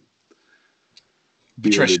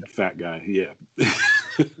 Bearded fat guy,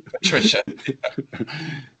 Patricia.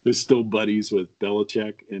 They're still buddies with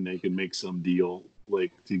Belichick, and they can make some deal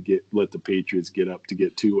like to let the Patriots get up to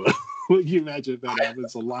get Tua. Can you imagine if that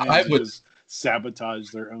happens? The Lions just sabotage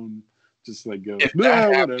their own, just like go,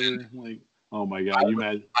 whatever. Like, oh my God, you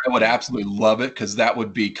imagine? I would absolutely love it because that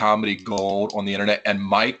would be comedy gold on the internet. And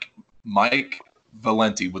Mike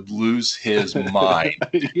Valenti would lose his mind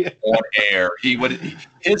on air.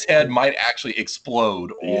 His head might actually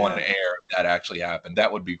explode on air if that actually happened.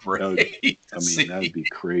 That would be great. That would be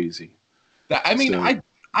crazy.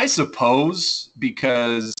 I suppose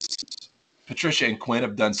because Patricia and Quinn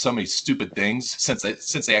have done so many stupid things since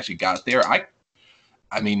they actually got there. I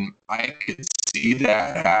could see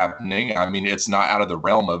that happening. I mean, it's not out of the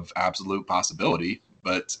realm of absolute possibility,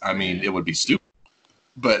 but I mean, it would be stupid.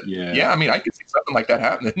 But I mean, I could see something like that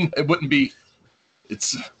happening. It would be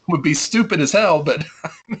stupid as hell. But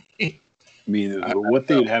what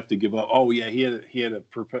they'd have to give up. Oh yeah, he had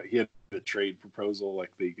a trade proposal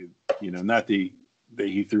like they could, not that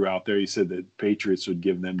he threw out there. He said that Patriots would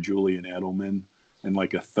give them Julian Edelman and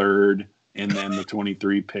like a third, and then the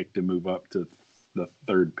 23 pick to move up to the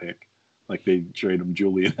third pick. Like they trade him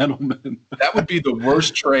Julian Edelman. That would be the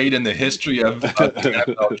worst trade in the history of the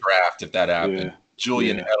NFL draft if that happened. Yeah.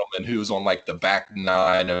 Julian Edelman, who's on like the back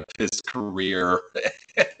nine of his career,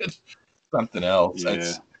 something else.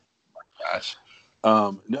 Yeah. Oh my gosh.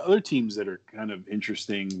 The other teams that are kind of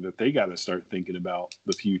interesting that they got to start thinking about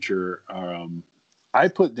the future are, I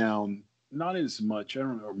put down not as much. I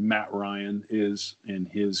don't know. Matt Ryan is in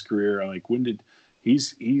his career. Like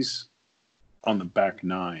he's on the back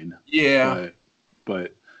nine. Yeah.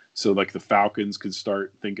 But so like the Falcons could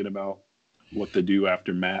start thinking about what to do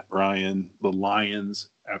after Matt Ryan. The Lions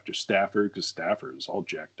after Stafford, because Stafford was all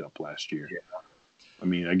jacked up last year. Yeah. I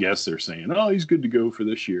mean, I guess they're saying, oh, he's good to go for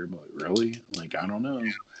this year. But really? Like, I don't know.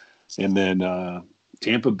 And then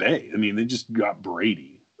Tampa Bay. I mean, they just got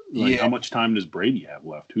Brady. Like, how much time does Brady have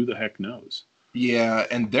left? Who the heck knows? Yeah,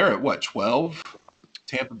 and they're at what, 12?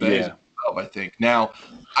 Tampa Bay is 12, I think. Now,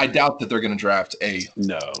 I doubt that they're going to draft a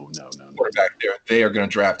no quarterback there. They are going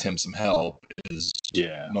to draft him some help. Most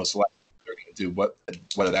likely they're going to do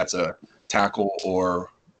whether that's a tackle or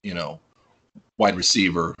wide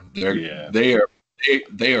receiver. They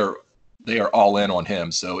are all in on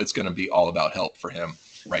him. So it's going to be all about help for him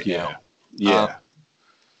now. Yeah.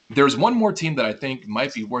 There's one more team that I think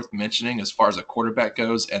might be worth mentioning as far as a quarterback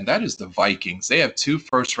goes, and that is the Vikings. They have 2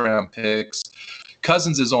 first-round picks.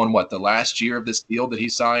 Cousins is on the last year of this deal that he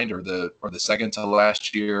signed, or the second to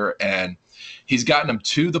last year, and he's gotten them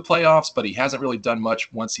to the playoffs, but he hasn't really done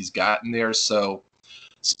much once he's gotten there. So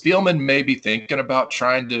Spielman may be thinking about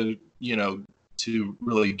trying to to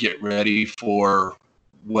really get ready for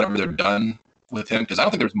whatever they're done with him, because I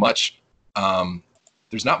don't think there's much.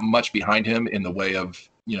 There's not much behind him in the way of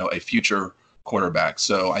a future quarterback.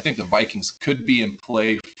 So I think the Vikings could be in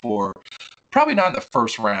play for probably not in the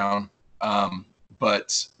first round,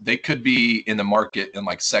 but they could be in the market in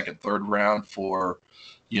like second, third round for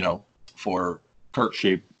Kirk.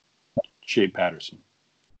 Shea Patterson.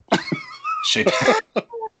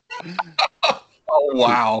 Oh,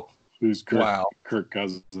 wow. Who's Kirk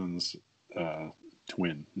Cousins'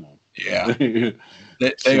 twin. No. Yeah.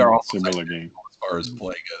 they are all similar game as far as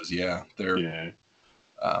play goes. Yeah. They're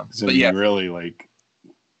really, like,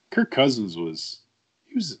 Kirk Cousins was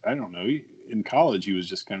I don't know, in college he was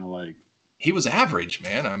just kind of like, he was average,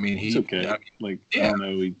 man. I mean, he's okay. I don't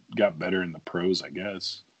know, he got better in the pros, I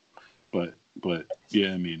guess. But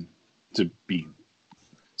yeah, I mean, to be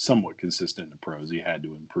somewhat consistent in the pros, he had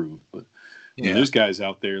to improve. But there's guys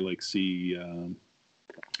out there like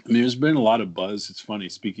there's been a lot of buzz. It's funny,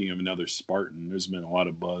 speaking of another Spartan, there's been a lot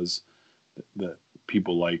of buzz that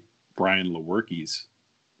people like Brian Lewerke's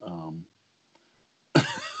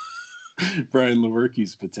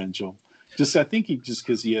potential. I think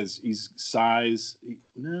because he's size.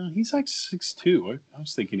 No, he's like 6'2". I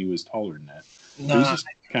was thinking he was taller than that. No. He's just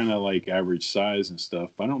kind of like average size and stuff.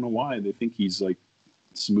 I don't know why they think he's like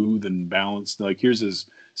smooth and balanced. Like, here's his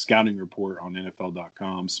scouting report on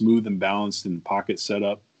NFL.com. Smooth and balanced in pocket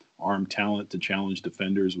setup, arm talent to challenge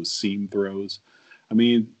defenders with seam throws. I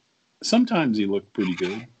mean, sometimes he looked pretty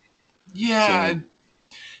good. Yeah,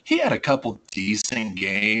 he had a couple decent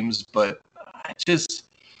games, but there's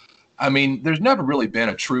never really been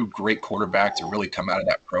a true great quarterback to really come out of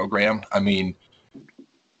that program. I mean,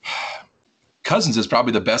 Cousins is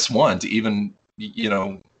probably the best one to even,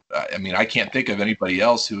 I can't think of anybody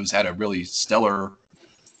else who's had a really stellar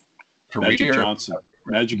career.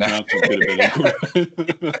 Magic Johnson could have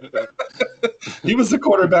been He was the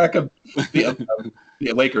quarterback of the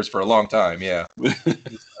Lakers for a long time, yeah.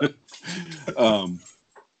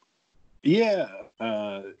 Yeah.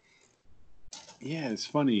 Yeah, it's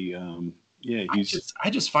funny. Yeah, I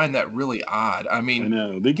just find that really odd. I I mean,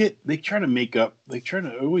 know they try to make up.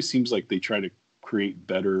 It always seems like they try to create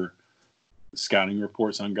better scouting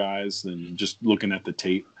reports on guys than just looking at the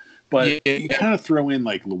tape. But you yeah, kind of throw in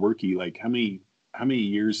like Lewerke. Like how many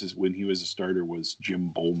years is when he was a starter was Jim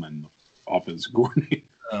Bowman, the offensive coordinator?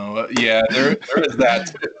 yeah, there is that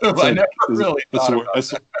too. It's I like never really thought about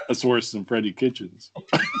that. that's worse than Freddie Kitchens.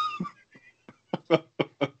 My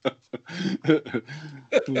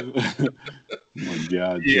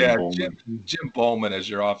God, Jim Yeah, Bowman. Jim Bowman as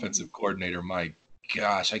your offensive coordinator. My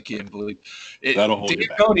gosh, I can't believe it. That'll hold you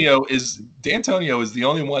back. D'Antonio is the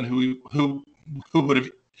only one who would have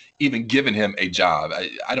even given him a job.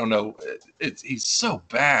 I don't know. He's so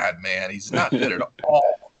bad, man. He's not good at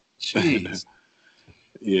all. Jeez.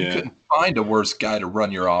 You Yeah. couldn't find a worse guy to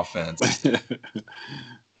run your offense.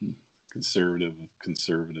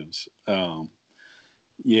 Conservatives.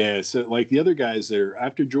 Yeah, so like the other guys there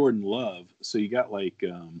after Jordan Love, so you got like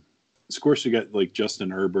of course you got like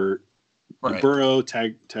Justin Herbert, Right. Burrow,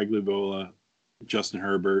 Tagliavola, Justin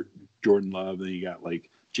Herbert, Jordan Love, then you got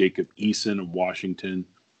like Jacob Eason of Washington.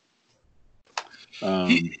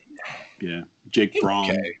 Yeah, Jake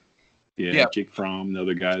Fromm. Okay. Yeah, Jake Fromm, the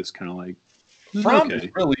other guy's kind of like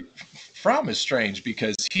Fromm is strange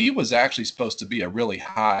because he was actually supposed to be a really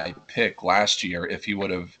high pick last year if he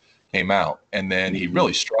would have came out, and then he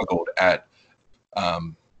really struggled at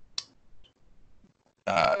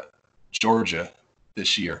Georgia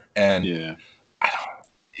this year. And yeah.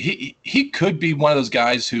 He could be one of those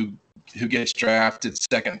guys who gets drafted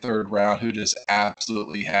second, third round, who just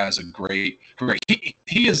absolutely has a great career.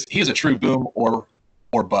 He is a true boom or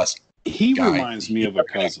bust. He guy. reminds me of a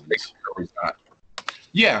Cousins.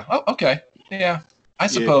 Yeah. Oh, okay. Yeah. I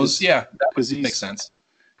suppose. Yeah. That makes sense.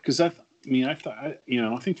 Because I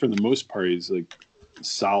think for the most part he's like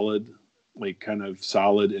solid, like kind of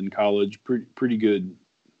solid in college, pretty good,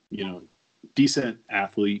 decent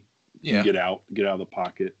athlete. Yeah. Get out of the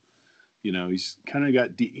pocket. He's kind of got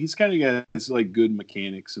his like good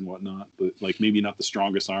mechanics and whatnot, but like maybe not the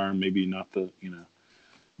strongest arm, maybe not the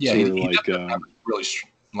Yeah,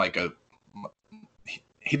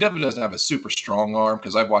 he definitely doesn't have a super strong arm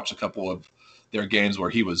because I've watched a couple of their games where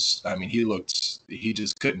he just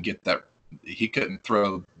couldn't get that. He couldn't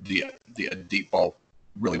throw the deep ball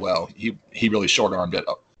really well. He really short armed it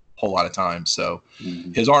a whole lot of times. So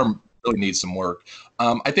his arm really needs some work.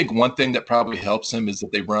 I think one thing that probably helps him is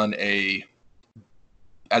that they run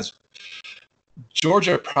as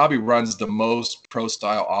Georgia probably runs the most pro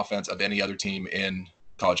style offense of any other team in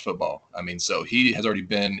college football. I mean, so he has already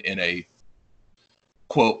been in a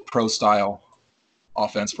quote pro style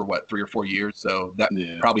offense for 3 or 4 years. So that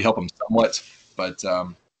probably helped him somewhat. But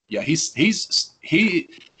yeah, he is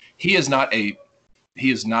not a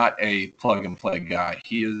plug and play guy.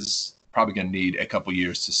 He is probably going to need a couple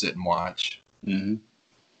years to sit and watch. Mm-hmm.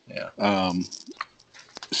 Yeah.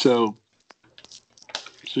 So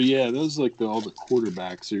yeah, those like all the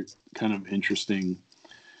quarterbacks are kind of interesting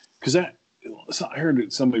because I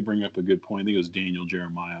heard somebody bring up a good point. I think it was Daniel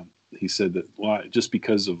Jeremiah. He said that just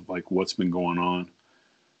because of like what's been going on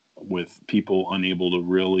with people unable to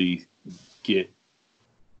really get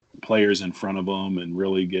players in front of them and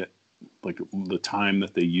really get like the time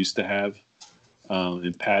that they used to have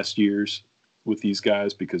in past years with these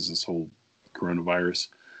guys because this whole coronavirus.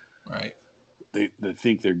 Right. They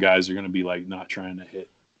think their guys are going to be like not trying to hit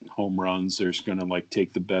home runs. They're just going to like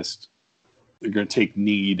take the best. They're going to take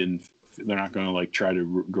need and they're not going to like try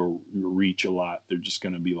to go reach a lot. They're just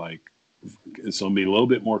going to be like, it's going to be a little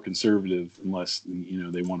bit more conservative unless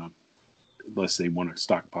they want to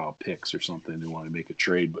stockpile picks or something. They want to make a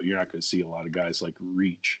trade, but you're not going to see a lot of guys like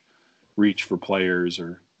reach for players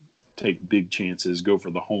or take big chances, go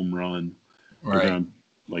for the home run. Right.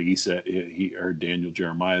 Like he said, he heard Daniel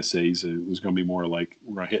Jeremiah say it was going to be more like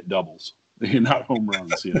we're going to hit doubles, not home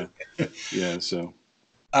runs. Yeah. So.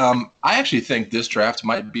 I actually think this draft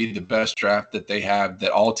might be the best draft that they have,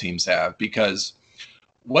 that all teams have, because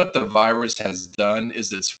what the virus has done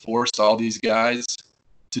is it's forced all these guys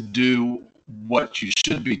to do what you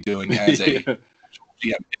should be doing as a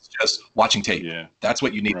GM. It's just watching tape. Yeah. That's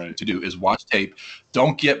what you need to do is watch tape.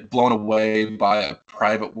 Don't get blown away by a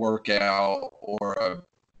private workout or a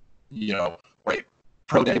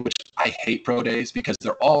pro day, which I hate pro days because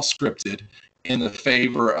they're all scripted in the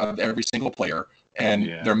favor of every single player. And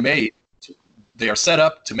they are set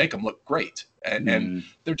up to make them look great. And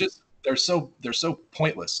they're so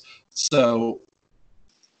pointless. So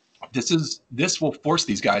this will force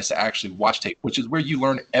these guys to actually watch tape, which is where you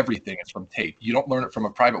learn everything is from tape. You don't learn it from a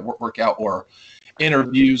private workout or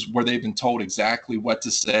interviews where they've been told exactly what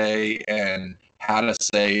to say and how to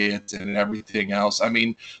say it and everything else. I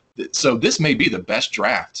mean, so this may be the best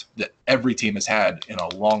draft that every team has had in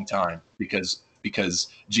a long time because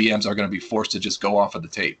GMs are going to be forced to just go off of the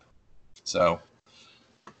tape. So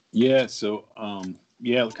yeah, so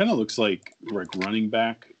yeah, it kind of looks like running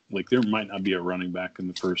back. Like there might not be a running back in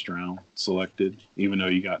the first round selected, even though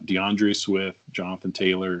you got DeAndre Swift, Jonathan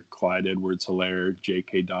Taylor, Clyde Edwards-Helaire,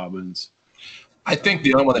 J.K. Dobbins. I think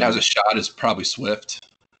the only one that has a shot is probably Swift.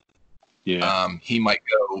 Yeah. He might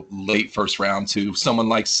go late first round to someone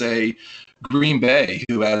like, say, Green Bay,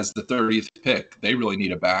 who has the 30th pick. They really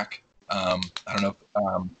need a back. I don't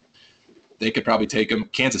know. They could probably take him.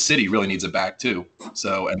 Kansas City really needs a back too.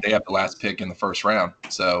 So, and they have the last pick in the first round.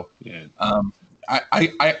 So, Yeah.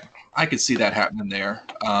 I could see that happening there.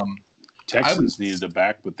 Texans needed a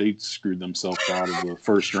back, but they screwed themselves out of the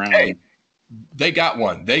first round. Hey, they got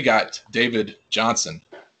one. They got David Johnson.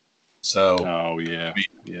 So, oh yeah,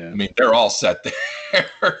 I mean, they're all set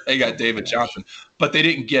there. They got David Johnson, but they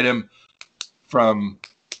didn't get him from.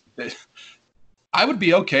 I would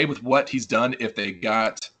be okay with what he's done if they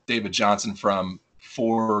got David Johnson from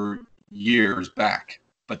 4 years back,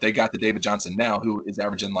 but they got the David Johnson now who is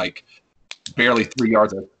averaging like barely 3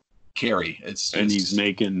 yards a carry. And he's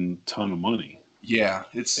making a ton of money. Yeah,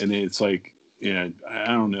 it's like, yeah, I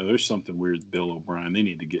don't know. There's something weird with Bill O'Brien. They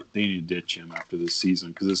need to ditch him after this season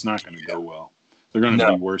because it's not going to go well. They're going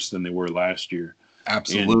to be worse than they were last year.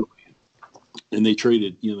 Absolutely. And they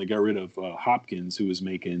traded, they got rid of Hopkins, who was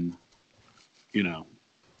making,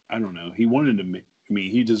 I don't know. He wanted to make,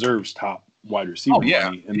 he deserves top wide receiver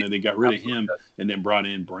money. And then they got rid of him and then brought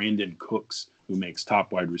in Brandon Cooks, who makes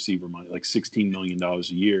top wide receiver money, like $16 million a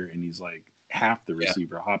year. And he's like half the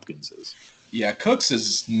receiver Hopkins is. Yeah, Cooks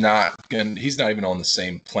is he's not even on the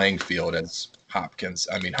same playing field as Hopkins.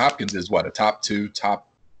 I mean, Hopkins is what, a top 2, top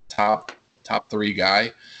 3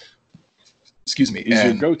 guy. Excuse me. He's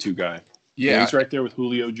your go-to guy. Yeah. He's right there with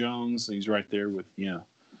Julio Jones. He's right there with,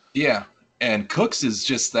 Yeah. And Cooks is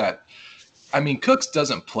just that. I mean, Cooks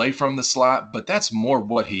doesn't play from the slot, but that's more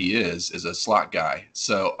what he is a slot guy.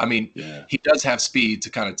 So, I mean, he does have speed to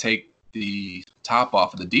kind of take the top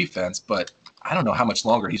off of the defense, but I don't know how much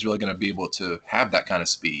longer he's really going to be able to have that kind of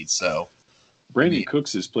speed. So, Brandon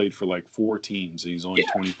Cooks has played for like 4 teams. And he's only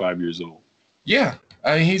 25 years old. Yeah,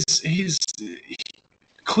 I mean, he's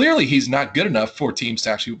clearly he's not good enough for teams to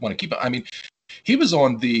actually want to keep him. I mean, he was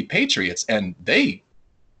on the Patriots, and they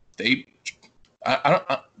did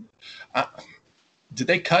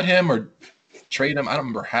they cut him or trade him? I don't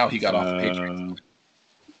remember how he got off the Patriots.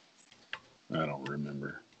 I don't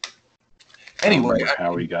remember. Anyway,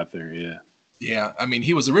 how he got there, yeah. Yeah, I mean,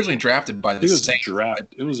 he was originally drafted by the Saints.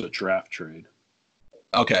 It was a draft trade.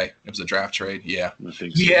 Okay, it was a draft trade. Yeah, I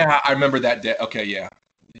think so. Yeah, I remember that day. Okay, yeah.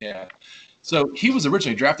 So he was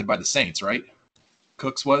originally drafted by the Saints, right?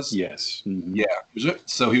 Cooks was. Yes. Mm-hmm. Yeah.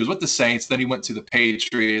 So he was with the Saints. Then he went to the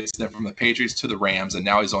Patriots. Then from the Patriots to the Rams, and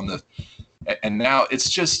now he's on the. And now it's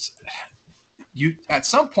just you. At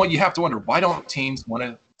some point, you have to wonder why don't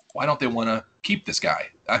they want to keep this guy?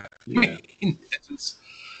 I mean,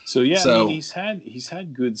 So I mean, he's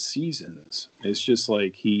had good seasons. It's just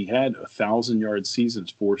like he had 1,000-yard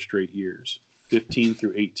seasons 4 straight years, 15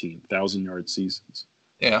 through 18, 1,000-yard seasons.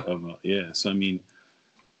 Yeah. So I mean,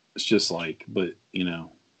 it's just like, but yeah,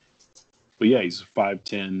 he's a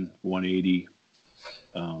 5'10", 180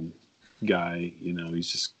 guy.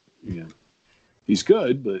 He's just he's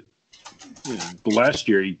good, but but last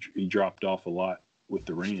year he dropped off a lot with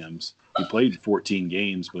the Rams. He played 14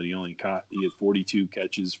 games, but he had 42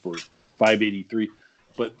 catches for 583.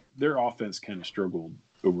 But their offense kind of struggled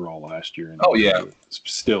overall last year. And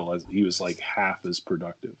still, he was like half as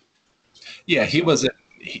productive. Yeah, he wasn't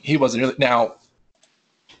really. Now,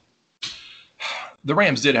 the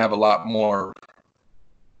Rams did have a lot more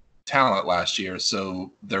talent last year,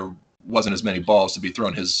 so there wasn't as many balls to be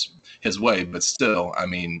thrown his way. But still, I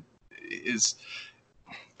mean,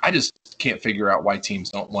 I just can't figure out why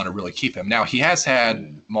teams don't want to really keep him. Now he has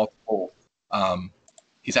had multiple.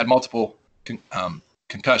 He's had multiple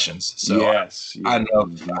concussions. So yes, I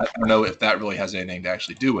don't know if that really has anything to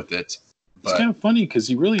actually do with it. But it's kind of funny because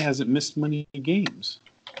he really hasn't missed many games.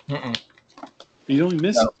 He's only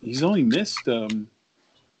missed.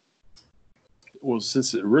 Well,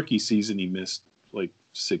 since the rookie season, he missed like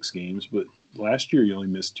 6 games, but last year he only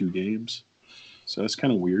missed 2 games. So that's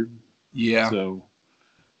kind of weird. Yeah.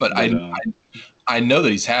 But I know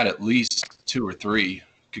that he's had at least 2 or 3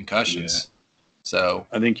 concussions. Yeah. So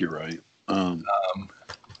I think you're right.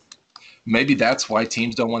 Maybe that's why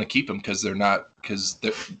teams don't want to keep him because they're not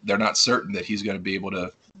certain that he's going to be able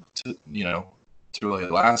to to really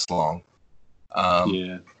last long.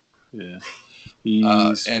 Yeah.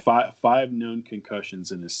 He's and- five known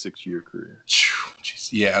concussions in his 6-year career.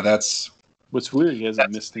 Geez, yeah, that's What's weird, he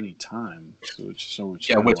hasn't missed any time. So it's so much.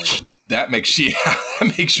 yeah, which that makes you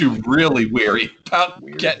that makes you really weary about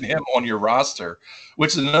Weird. getting him on your roster,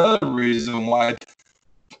 which is another reason why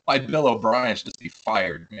Bill O'Brien should just be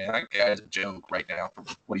fired. Man, that guy's a joke right now for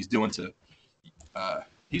what he's doing to.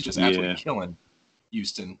 He's just absolutely killing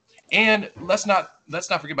Houston, and let's not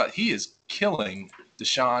forget about he is killing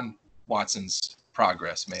Deshaun Watson's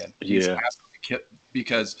progress. Man, he's absolutely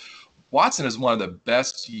because Watson is one of the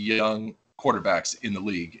best young quarterbacks in the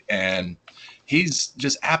league, and he's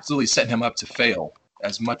just absolutely setting him up to fail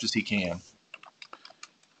as much as he can.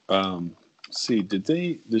 See, did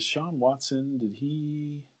Deshaun Watson, did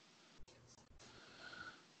he?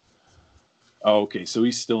 Oh, okay. So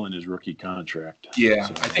he's still in his rookie contract. Yeah,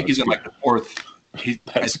 so I think he's in like the fourth.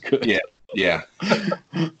 That's good. Yeah.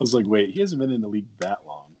 I was like, wait, he hasn't been in the league that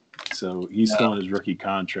long, so he's still in his rookie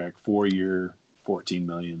contract, 4-year, $14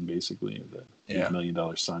 million, basically, the $8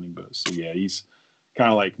 million signing bonus. So yeah, he's kind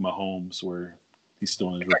of like Mahomes, where he's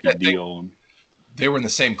still in his rookie deal. And they were in the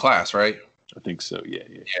same class, right? I think so. Yeah.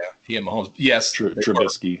 He and Mahomes. Yes,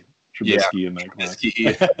 Trubisky in that class.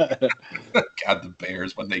 God, the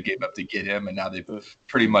Bears, what they gave up to get him, and now they've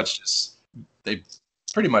pretty much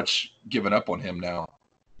given up on him now.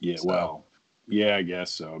 Yeah, so. Well, yeah, I guess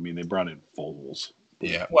so. I mean, they brought in Foles.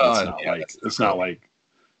 Yeah, well, it's not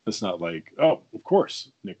like oh, of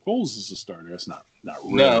course, Nick Foles is a starter. That's not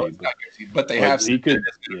really. No, but they have said could,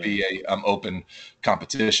 it's going to be a open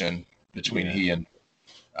competition between he and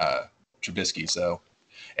Trubisky. So,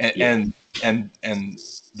 and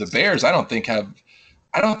the Bears, I don't think they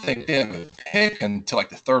have a pick until like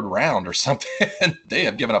the 3rd round or something. They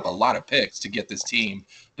have given up a lot of picks to get this team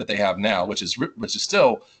that they have now, which is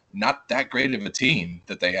still not that great of a team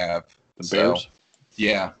that they have. The Bears.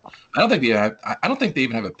 Yeah, I don't think they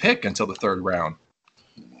even have a pick until the 3rd round.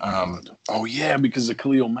 Oh yeah, because of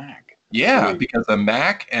Khalil Mack. Yeah, because of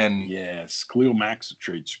Mack and Khalil Mack's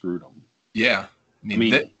trade screwed him. Yeah, I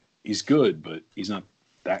mean he's good, but he's not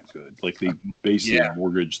that good. Like they basically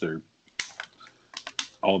mortgaged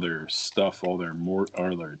all their stuff, all their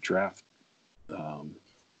draft.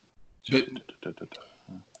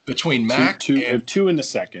 Between Mack two in the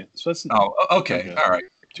second. So that's okay. All right.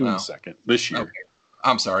 2 in the second this year. Okay.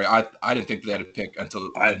 I'm sorry. I didn't think they had a pick until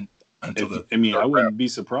I wouldn't be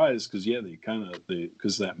surprised because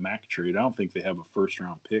because that Mack trade. I don't think they have a 1st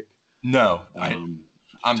round pick. No,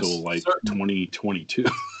 until like 2022.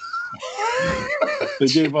 They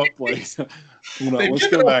gave up let's go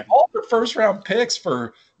back. All the 1st round picks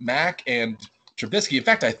for Mack and Trubisky. In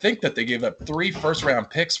fact, I think that they gave up 3 1st round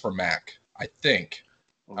picks for Mack. I think.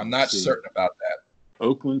 I'm not certain about that.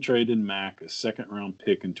 Oakland traded Mack, a 2nd round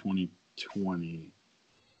pick in 2020.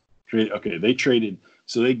 They traded.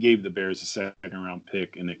 So they gave the Bears a 2nd round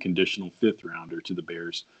pick and a conditional 5th rounder to the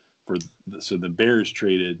Bears so the Bears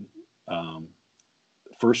traded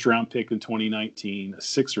 1st round pick in 2019, a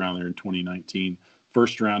 6th rounder in 2019,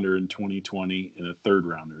 1st rounder in 2020, and a 3rd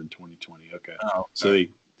rounder in 2020. Okay. Oh, okay. So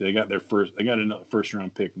they got another 1st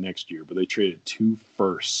round pick next year, but they traded 2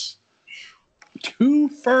 firsts. 2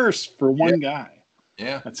 firsts for one guy.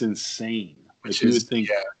 Yeah. That's insane. Which you would think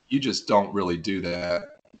you just don't really do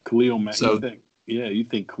that. Khalil Mack. So, you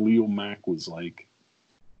think Khalil Mack was like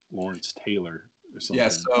Lawrence Taylor or something. Yeah,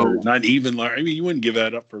 so or not even. I mean, you wouldn't give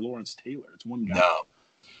that up for Lawrence Taylor. It's one guy. No.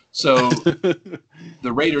 So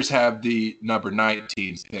the Raiders have the number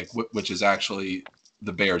 19 pick, which is actually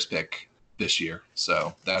the Bears pick this year.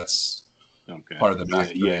 So that's part of the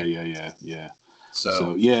back. Yeah.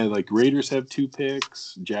 So like Raiders have 2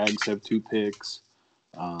 picks, Jags have 2 picks.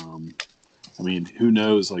 I mean, who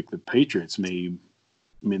knows? Like the Patriots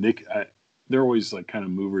they're always like kind of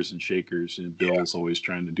movers and shakers, and Bill's always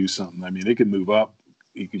trying to do something. I mean, they could move up.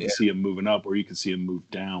 You could see them moving up, or you could see them move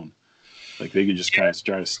down. Like they could just kind of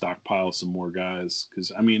try to stockpile some more guys.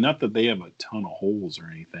 Because I mean, not that they have a ton of holes or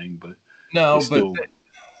anything, but they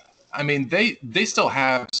still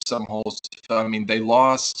have some holes. I mean, they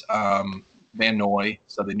lost Van Noy,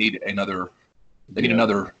 so they need another. They need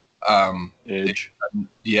another edge.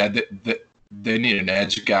 They need an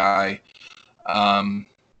edge guy.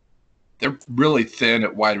 They're really thin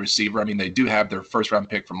at wide receiver. I mean, they do have their 1st round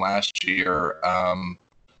pick from last year,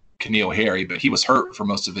 N'Keal Harry, but he was hurt for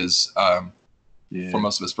most of his first year.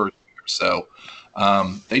 So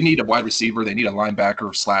they need a wide receiver. They need a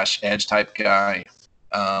linebacker / edge type guy.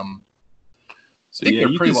 So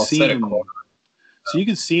they're pretty well set at corner. So you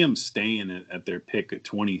can see them staying at their pick at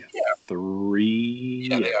 23,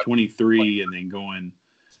 23, and then going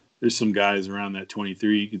there's some guys around that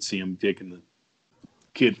 23. You could see him taking the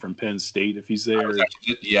kid from Penn State if he's there.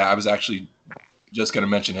 I was actually just going to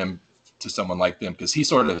mention him to someone like them because he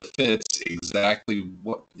sort of fits exactly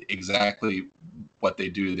what they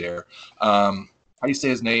do there. How do you say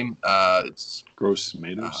his name? It's Gross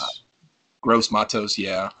Matos. Gross Matos,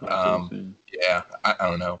 yeah. Yeah, I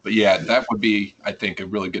don't know. But yeah, that would be, I think, a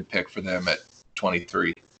really good pick for them at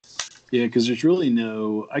 23. Yeah, because there's really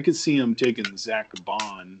no. I could see him taking Zach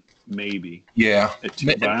Bond, maybe. Yeah.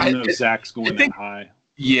 But I don't know if Zach's going that high.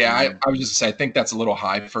 Yeah, I was just saying, I think that's a little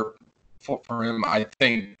high for him. I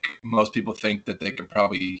think most people think that they could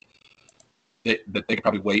probably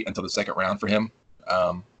wait until the second round for him.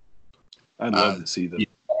 I'd love to see the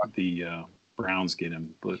Browns get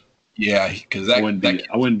him, but yeah, because I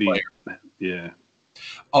wouldn't be. Yeah.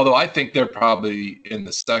 Although I think they're probably in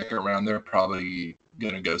the second round, they're probably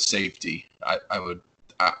going to go safety. I would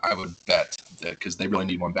bet that because they really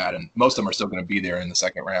need one bad, and most of them are still going to be there in the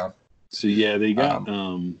second round. So yeah, they got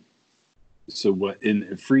so what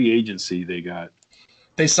in free agency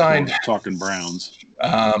they signed talking Browns.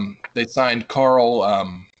 They signed Carl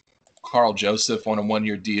Joseph on a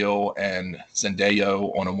 1-year deal and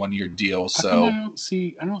Sendejo on a 1-year deal. So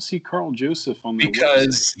I don't see Carl Joseph on the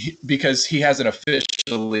because he hasn't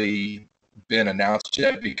officially been announced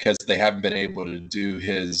yet because they haven't been able to do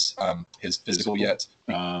his physical yet.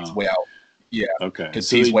 He's way out. Yeah. Okay. Because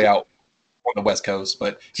he's way out on the West Coast,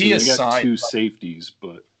 but he has signed 2 safeties,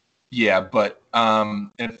 but yeah, but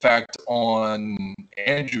in fact, on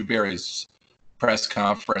Andrew Berry's press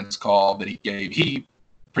conference call that he gave, he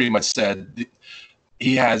pretty much said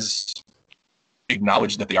he has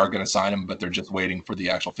acknowledged that they are going to sign him, but they're just waiting for the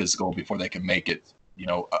actual physical before they can make it.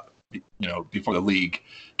 Before the league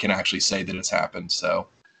can actually say that it's happened. So,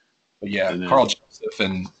 but yeah, Carl Joseph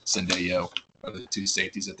and Sendejo are the 2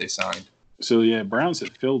 safeties that they signed. So yeah, Browns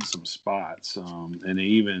have filled some spots, and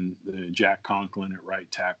even Jack Conklin at right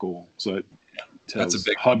tackle. So that's a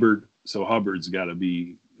big Hubbard. So Hubbard's got to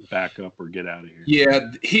be back up or get out of here. Yeah,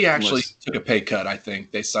 he actually took a pay cut. I think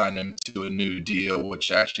they signed him to a new deal,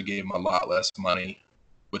 which actually gave him a lot less money,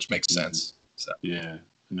 which makes sense. So yeah,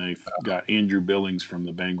 and they've got Andrew Billings from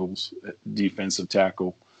the Bengals at defensive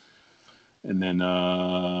tackle, and then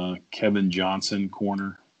Kevin Johnson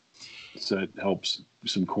corner. So it helps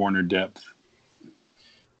some corner depth.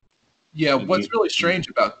 Yeah, what's really strange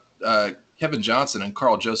about Kevin Johnson and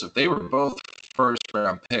Carl Joseph, they were both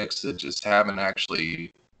first-round picks that just haven't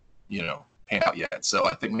actually, panned out yet. So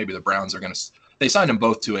I think maybe the Browns are going to – they signed them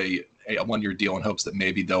both to a 1-year deal in hopes that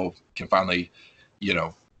maybe can finally,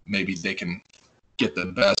 maybe they can get the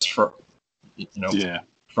best from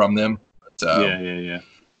them. But, yeah.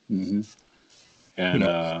 Mm-hmm. And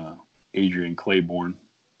Adrian Claiborne.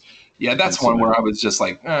 Yeah, that's one where I was just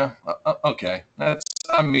like, okay.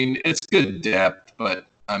 It's good depth, but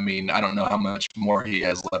I don't know how much more he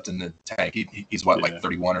has left in the tank. He's like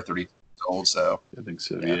 31 or 30 years old, so. I think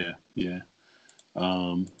so, yeah.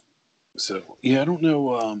 So, yeah, I don't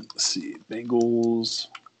know. Let's see, Bengals.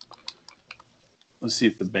 Let's see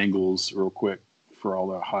if the Bengals, real quick, for all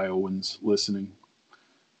the Ohioans listening.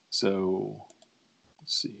 So,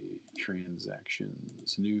 let's see,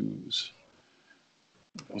 transactions, news.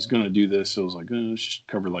 I was going to do this. So I was like, let's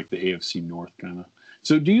cover like the AFC North kind of.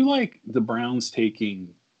 So do you like the Browns do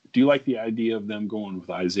you like the idea of them going with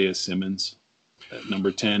Isaiah Simmons at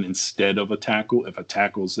number 10 instead of a tackle if a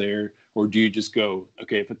tackle's there? Or do you just go,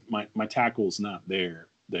 okay, if my tackle's not there,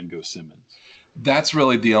 then go Simmons? That's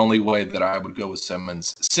really the only way that I would go with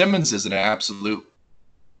Simmons. Simmons is an absolute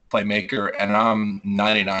playmaker, and I'm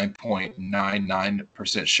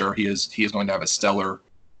 99.99% sure he is going to have a stellar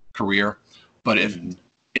career. But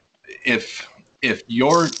if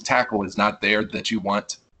your tackle is not there that you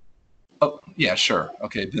want, yeah, sure,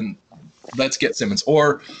 okay, then let's get Simmons.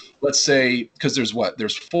 Or let's say because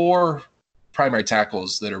there's 4 primary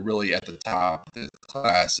tackles that are really at the top of the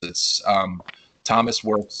class. It's Thomas,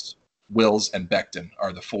 Wirfs, Wills, and Becton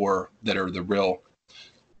are the 4 that are the real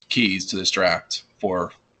keys to this draft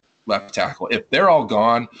for left tackle. If they're all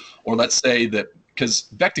gone, or let's say that because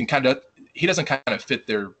Becton he doesn't kind of fit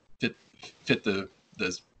the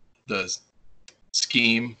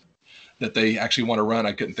scheme that they actually want to run.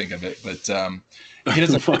 I couldn't think of it, but he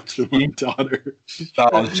doesn't. My daughter, she's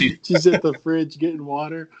at the fridge getting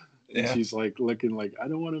water, and she's like looking like I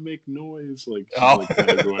don't want to make noise. Like, like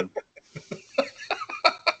kind of going,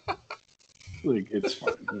 like it's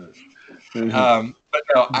fine. But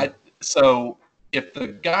no, so if the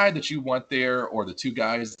guy that you want there or the 2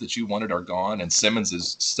 guys that you wanted are gone and Simmons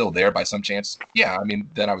is still there by some chance, yeah,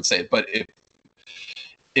 then I would say it. But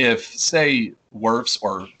if say Wirfs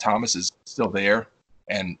or Thomas is still there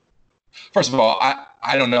and First of all,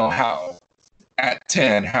 I don't know how at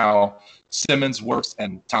 10 how Simmons, Wirfs,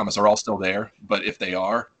 and Thomas are all still there, but if they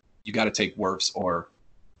are, you got to take Wirfs or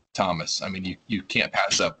Thomas. I mean, you can't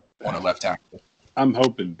pass up on a left tackle. I'm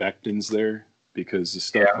hoping Becton's there because the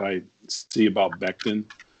stuff I see about Becton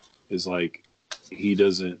is like he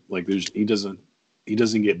doesn't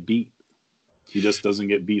get beat. He just doesn't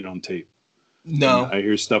get beat on tape. No, and I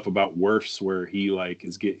hear stuff about Wirfs where he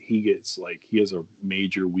has a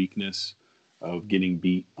major weakness of getting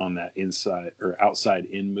beat on that inside or outside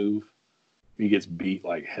in move. He gets beat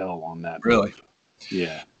like hell on that. Really? Move.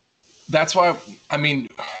 Yeah. That's why, I mean,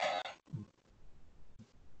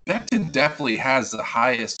 Becton definitely has the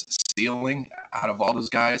highest ceiling out of all those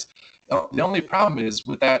guys. The only problem is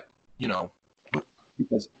with that,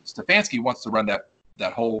 because Stefanski wants to run that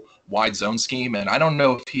whole wide zone scheme, and I don't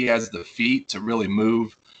know if he has the feet to really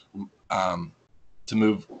move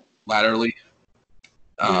laterally.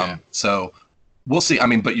 So we'll see. I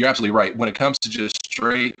mean, but you're absolutely right. When it comes to just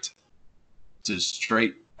straight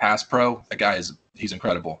pass pro, that guy he's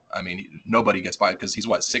incredible. I mean, nobody gets by because he's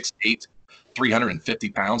 6'8", 350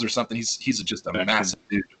 pounds or something. He's just a massive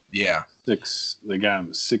dude. Yeah. They got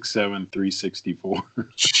him 6'7", 364.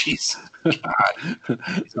 Jesus God.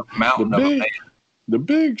 He's a mountain of a man. The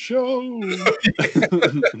Big Show.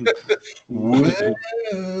 Well,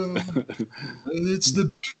 it's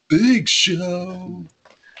the Big Show.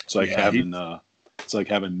 It's like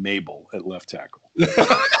having Mabel at left tackle.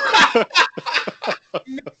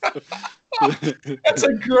 That's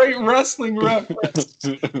a great wrestling reference.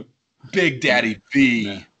 Big Daddy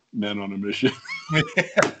V. Men on a mission.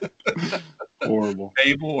 Horrible.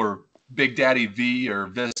 Mabel or Big Daddy V or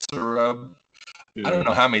Viscera. Yeah. I don't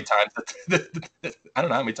know how many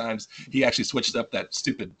times he actually switched up that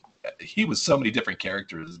stupid. He was so many different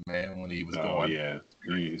characters, man, when he was going. Oh yeah,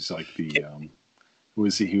 he's like the who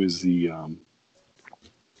was he? He was the well,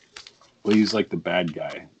 he was like the bad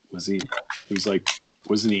guy. Was he? He was like,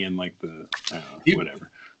 wasn't he in like the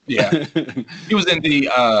whatever? Yeah, he was in the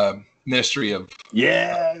Ministry of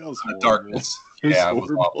Darkness. Yeah, it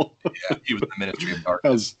was awful. Yeah, he was in the Ministry of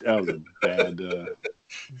Darkness. That was a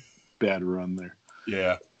bad run there.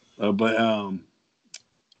 Yeah.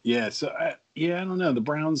 So I don't know. The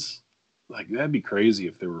Browns, like, that'd be crazy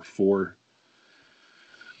if there were four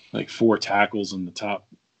tackles in the top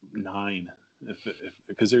 9.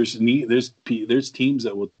 Because there's teams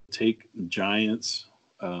that will take Giants,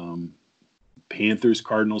 Panthers,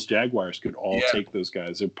 Cardinals, Jaguars could all take those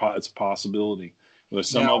guys. It's a possibility. Well,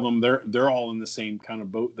 some of them they're all in the same kind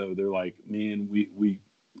of boat though. They're like, man, we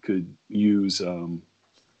could use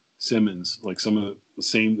Simmons, like some of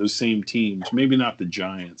those same teams, maybe not the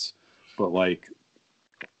Giants, but like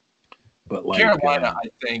Carolina, I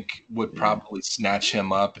think would probably snatch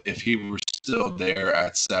him up if he were still there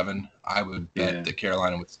at 7. I would bet that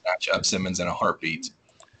Carolina would snatch up Simmons in a heartbeat.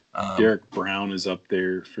 Derek Brown is up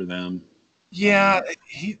there for them. Yeah,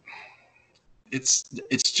 it's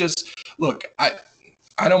just look.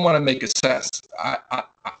 I don't want to make it sense.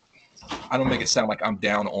 I don't make it sound like I'm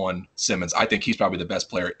down on Simmons. I think he's probably the best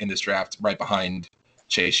player in this draft, right behind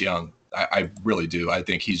Chase Young. I really do. I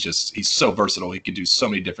think he's so versatile. He can do so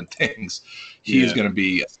many different things. He's going to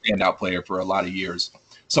be a standout player for a lot of years.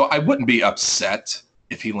 So I wouldn't be upset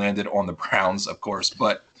if he landed on the Browns, of course,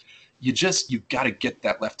 but you got to get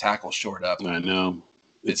that left tackle shored up. I know.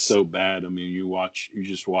 It's so bad. I mean, you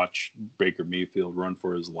just watch Baker Mayfield run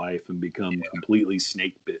for his life and become completely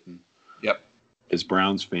snake bitten. Yep. As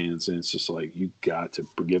Browns fans, and it's just like, you got to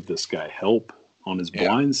give this guy help on his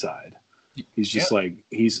blind side. He's just like,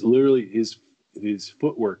 he's literally his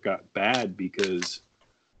footwork got bad because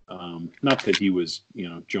not that he was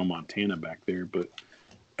Joe Montana back there, but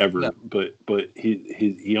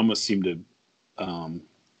he almost seemed to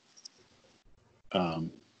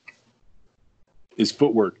his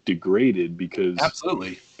footwork degraded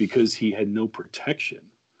because he had no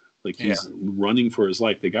protection. Like he's running for his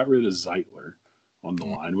life. They got rid of Zeitler on the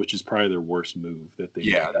line, which is probably their worst move that they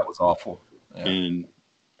made. That was awful. Yeah. And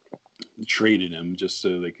traded him just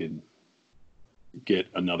so they could get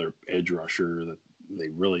another edge rusher that they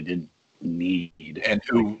really didn't need. And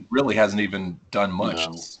who really hasn't even done much.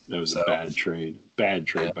 No, that was a bad trade. Bad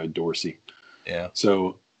trade by Dorsey. Yeah.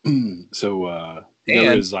 So got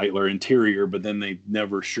rid of Zeitler interior, but then they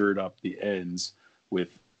never shored up the ends with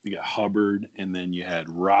you got Hubbard, and then you had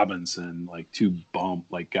Robinson, like two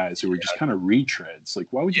guys who were just kind of retreads. Like,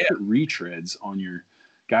 why would you put retreads on your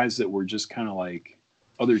guys that were just kind of like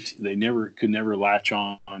they could never latch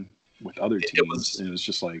on with other teams? It was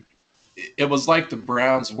just like it was like the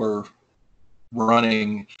Browns were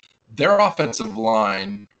running their offensive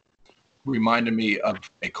line reminded me of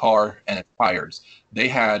a car and its tires. They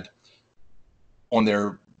had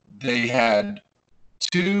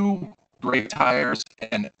two great tires,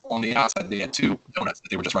 and on the outside they had two donuts that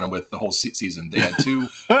they were just running with the whole season. They had two.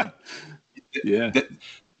 Yeah.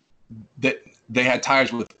 That they had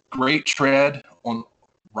tires with great tread on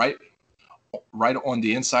right on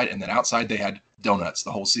the inside, and then outside they had donuts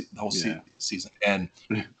the whole season. And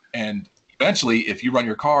eventually, if you run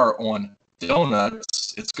your car on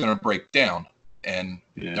donuts, it's going to break down, and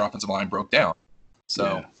their offensive line broke down.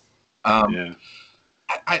 So, I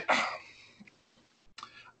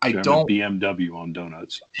don't a BMW on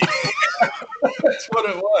donuts. That's what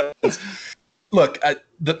it was. Look,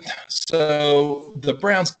 so the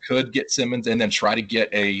Browns could get Simmons and then try to get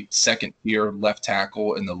a second-tier left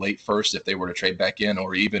tackle in the late first if they were to trade back in,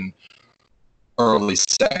 or even early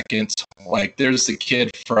second. Like there's the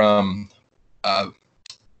kid from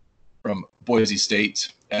Boise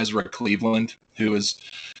State, Ezra Cleveland,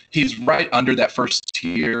 he's right under that first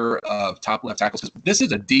tier of top left tackles. This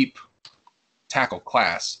is a deep tackle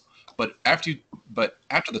class, but after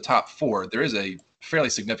the top four, there is a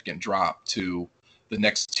fairly significant drop to the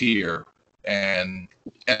next tier, and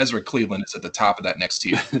Ezra Cleveland is at the top of that next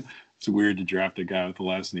tier. It's weird to draft a guy with the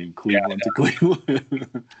last name Cleveland to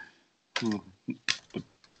Cleveland.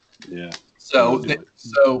 Yeah.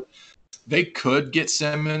 So they could get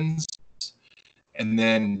Simmons and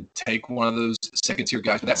then take one of those second tier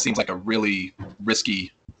guys, but that seems like a really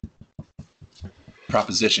risky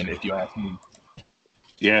proposition, if you ask me.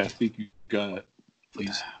 Yeah, I think you got.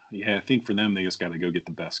 Please. Yeah, I think for them they just got to go get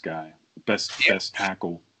the best guy, best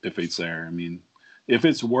tackle if it's there. I mean, if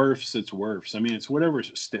it's Wirfs, it's Wirfs. I mean, it's whatever.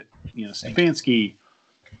 Stefanski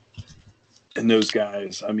and those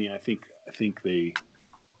guys. I mean, I think they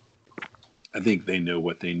know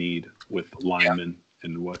what they need with linemen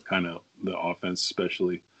and what kind of the offense,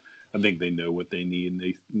 especially. I think they know what they need, and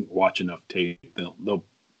they watch enough tape. They'll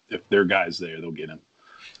if their guy's there, they'll get him.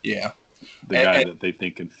 Yeah, the guy that they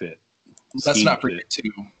think can fit. Let's not forget too.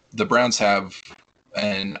 The Browns have,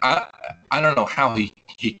 and I don't know how he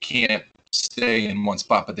can't stay in one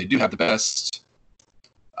spot, but they do have the best,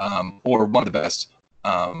 or one of the best,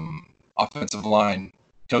 offensive line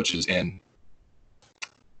coaches in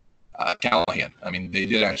Callahan. I mean, they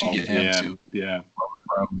did actually get him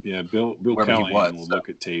Bill Callahan will look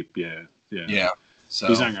at tape. Yeah. So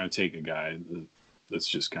he's not going to take a guy that's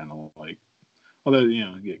just kind of like. Although,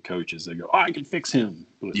 you get coaches that go, I can fix him.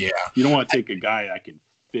 But you don't want to take a guy I can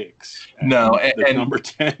fix. No, and number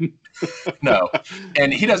 10. No,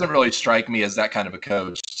 and he doesn't really strike me as that kind of a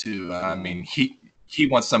coach, too. I mean, he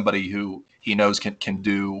wants somebody who he knows can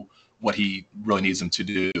do what he really needs them to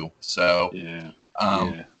do. So,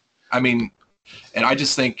 I mean, and I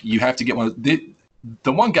just think you have to get one.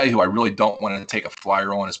 The one guy who I really don't want to take a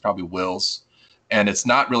flyer on is probably Wills. And it's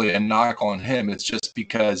not really a knock on him. It's just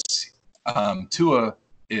because Tua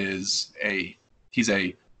is he's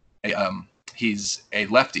a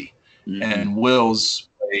lefty, and Wills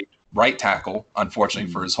played right tackle,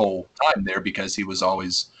 unfortunately, for his whole time there because he was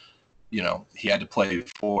always, he had to play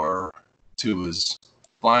for Tua's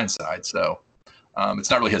blind side. So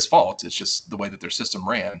it's not really his fault. It's just the way that their system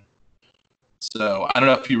ran. So I don't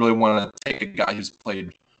know if you really want to take a guy who's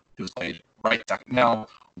played right tackle. Now,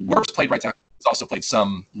 Wirfs played right tackle. He's also played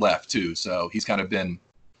some left too. So he's kind of been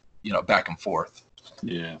back and forth.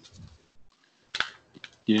 Yeah.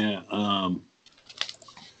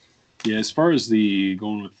 As far as you're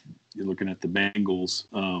looking at the Bengals,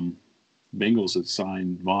 Bengals had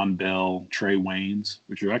signed Von Bell, Trey Waynes,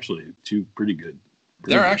 which are actually two pretty good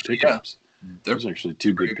pickups. There's actually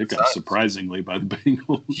two good pickups, surprisingly, by the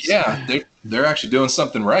Bengals. Yeah, they're actually doing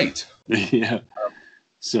something right. Yeah.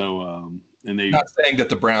 So, and they not saying that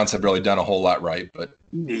the Browns have really done a whole lot right, but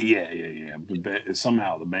But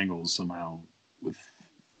somehow the Bengals with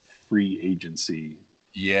free agency,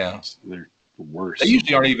 they're the worst. They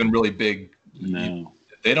usually aren't even really big. No,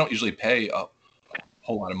 they don't usually pay a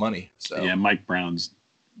whole lot of money. So Mike Brown's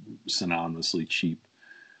synonymously cheap.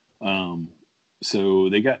 So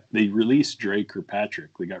they released Drake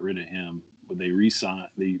Kirkpatrick. They got rid of him, but they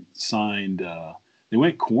signed. They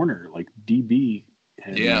went corner like DB.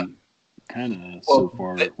 Kind of so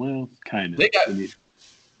far. Kind of.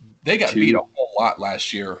 They got beat a whole lot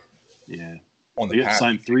last year. Yeah. They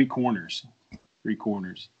signed three corners.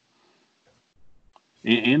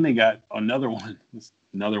 And they got another one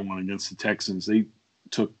against the Texans. They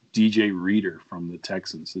took DJ Reader from the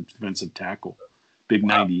Texans, the defensive tackle, big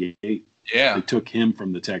 98. Yeah. They took him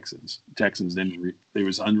from the Texans. Texans didn't. They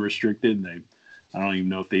was unrestricted. And I don't even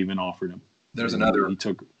know if they even offered him. There's another. He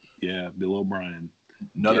took. Yeah, Bill O'Brien.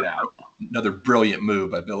 Another Get out. another brilliant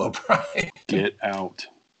move by Bill O'Brien. Get out.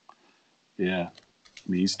 Yeah. I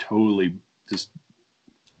mean, he's totally just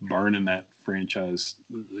burning that franchise.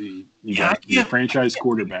 You got your franchise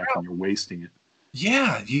quarterback and you're wasting it.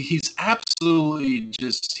 Yeah, he's absolutely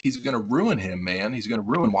he's going to ruin him, man. He's going to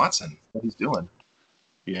ruin Watson, what he's doing.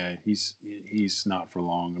 Yeah, he's not for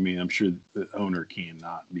long. I mean, I'm sure the owner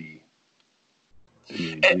cannot be. I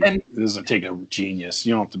mean, and it doesn't take a genius.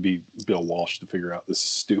 You don't have to be Bill Walsh to figure out this is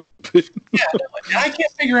stupid. Yeah, I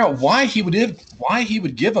can't figure out why he would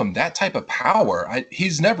give him that type of power.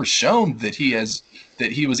 He's never shown that he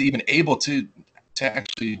was even able to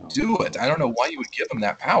actually do it. I don't know why you would give him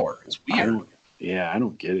that power. It's weird. I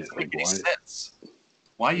don't get it. Like, why? Sense.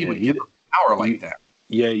 Why you would give him power like that?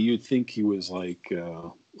 Yeah, you'd think he was like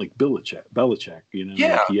Belichick, you know?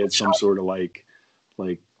 Yeah, like he had some sort of like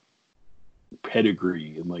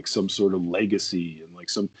pedigree and like some sort of legacy and like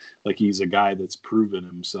he's a guy that's proven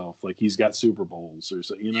himself, like he's got Super Bowls or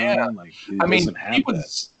so, you know. Yeah. Like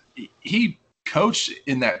he coached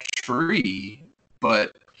in that tree,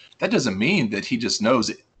 but that doesn't mean that he just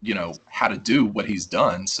knows, you know, how to do what he's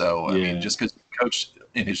done. So I mean, just because he coached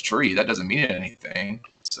in his tree, that doesn't mean anything.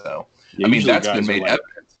 So I mean, that's been made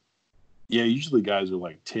evident. Yeah, usually guys are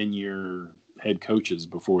like 10-year head coaches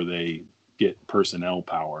before they get personnel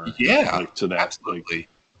power. Yeah, like to that. Absolutely. Like,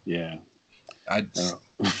 yeah.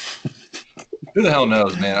 Who the hell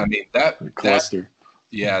knows, man? I mean, that cluster.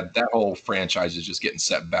 That whole franchise is just getting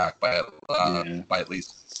set back by at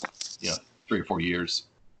least 3 or 4 years.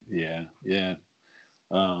 Yeah.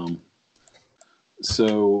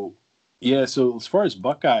 So as far as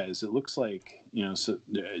Buckeyes, it looks like, you know, so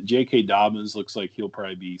J.K. Dobbins looks like he'll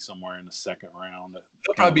probably be somewhere in the second round.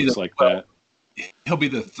 He'll probably be that. He'll be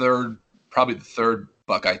the third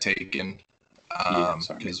Buckeye taken.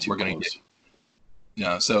 Because we're going to get,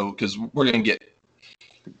 because we're going to get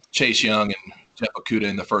Chase Young and Jeff Okudah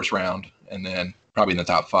in the first round, and then probably in the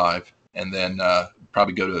top 5, and then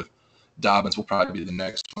probably go to Dobbins. Will probably be the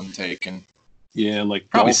next one taken. Yeah, like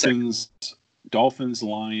probably Dolphins,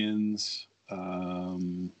 Lions.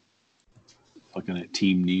 Looking at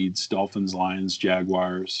team needs: Dolphins, Lions,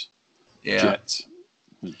 Jaguars, Jets.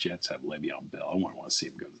 The Jets have Le'Veon Bell. I wouldn't want to see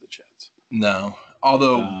him go to the Jets. No,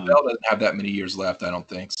 although Bell doesn't have that many years left, I don't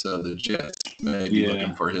think. So the Jets may be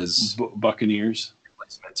looking for his Buccaneers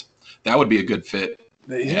replacement. That would be a good fit.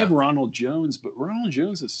 They have Ronald Jones, but Ronald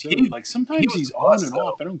Jones is so sometimes he's on and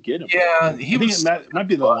off. I don't get him. Yeah, it might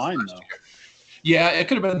be the line though. Yeah, it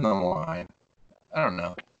could have been the line. I don't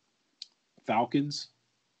know. Falcons,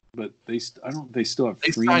 but they still have.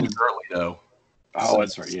 They signed early though. Oh,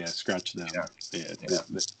 that's right. Yeah, scratch them.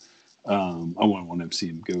 I wouldn't want to see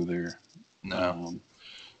him go there. No.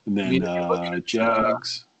 And then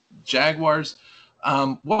Jaguars.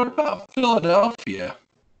 What about Philadelphia?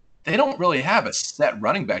 They don't really have a set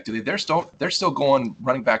running back, do they? They're still going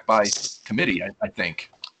running back by committee, I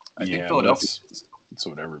think. I think Philadelphia. That's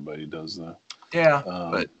what everybody does, though. Yeah,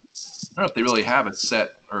 but I don't know if they really have a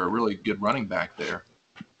set or a really good running back there.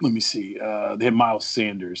 Let me see. They have Miles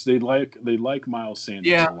Sanders. They like Miles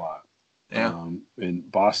Sanders a lot. Yeah.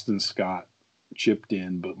 And Boston Scott chipped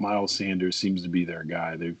in, but Miles Sanders seems to be their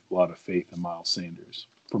guy. They've a lot of faith in Miles Sanders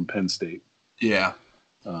from Penn State. Yeah.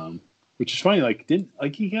 Which is funny.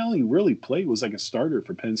 He only really played was like a starter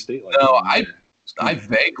for Penn State. No, I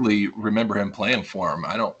vaguely remember him playing for him.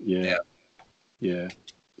 I don't. Yeah.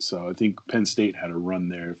 So I think Penn State had a run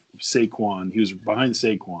there. Saquon, he was behind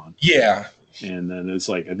Saquon. Yeah. And then it's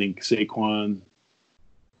like, I think Saquon,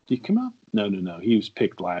 did he come up? No. He was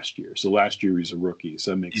picked last year. So last year he was a rookie.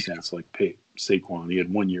 So that makes sense. Like Saquon, he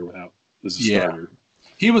had 1 year without as a starter.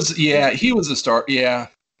 He was a start. Yeah.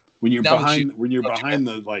 When you're behind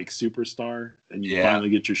the like superstar and you finally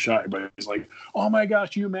get your shot, everybody's like, "Oh my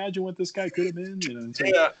gosh, you imagine what this guy could have been?" You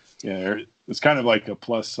know, it's kind of like a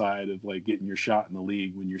plus side of like getting your shot in the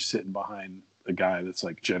league when you're sitting behind a guy that's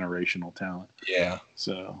like generational talent. Yeah.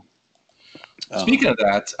 So speaking of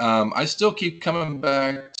that, I still keep coming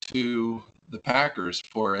back to the Packers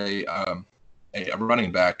for a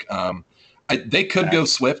running back. They could go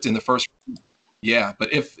Swift in the first. Yeah,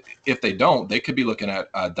 but if they don't, they could be looking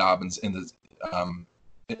at Dobbins in the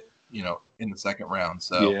in the second round.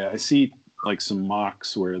 So yeah, I see like some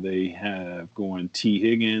mocks where they have going T.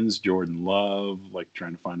 Higgins, Jordan Love, like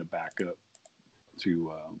trying to find a backup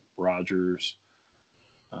to Rodgers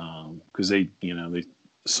because they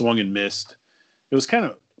swung and missed. It was kind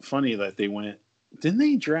of funny that they went. Didn't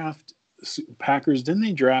they draft Packers? Didn't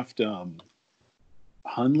they draft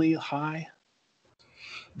Hundley high?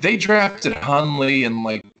 They drafted Hundley in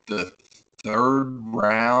like the third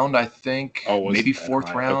round, I think. Oh, maybe fourth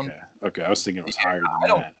round. Okay, I was thinking it was higher I than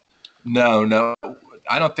don't- that. No,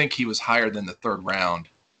 I don't think he was higher than the third round.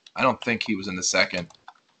 I don't think he was in the second.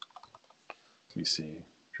 Let me see.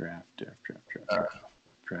 Draft.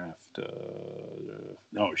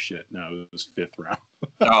 Oh shit! No, it was fifth round.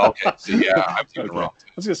 Oh, okay. So yeah, I'm thinking Okay. wrong.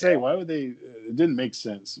 I was gonna say, why would they? It didn't make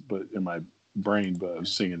sense, but in my brain, but I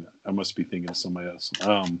was thinking, I must be thinking of somebody else.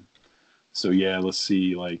 So yeah, let's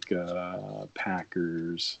see, like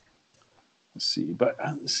Packers. Let's see, but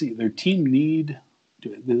let's see, their team need.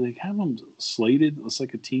 Do they have them slated? It's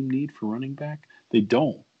like a team need for running back. They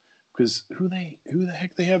don't, because who the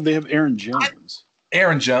heck they have? They have Aaron Jones.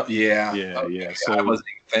 Aaron Jones. Yeah. Yeah, Okay. yeah. I So wasn't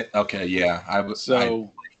even okay. Yeah, I was.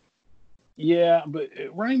 yeah, but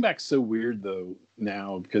running back's so weird though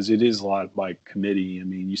now because it is a lot by committee. I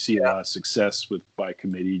mean, you see a lot of success with by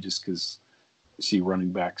committee just because you see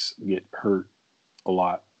running backs get hurt a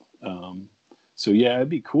lot. So yeah, it'd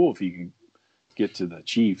be cool if you could get to the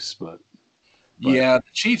Chiefs, but yeah,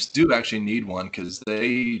 the Chiefs do actually need one because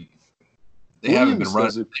they haven't been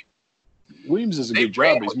running. Williams does a They good job.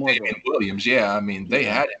 ran He's with more of Damian Williams. Yeah, I mean they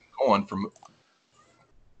Yeah. had him going for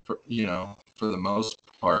the most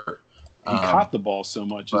part. he caught the ball so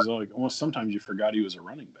much. It's like almost sometimes you forgot he was a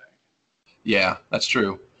running back. Yeah, that's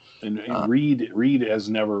true. And Reed has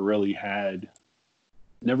never really had.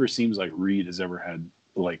 Never seems like Reed has ever had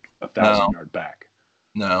like 1,000-yard back.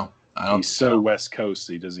 No, I don't. He's so West Coast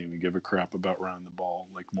he doesn't even give a crap about running the ball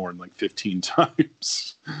like more than like 15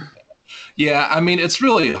 times. Yeah, I mean it's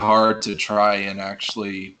really hard to try and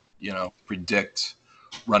actually predict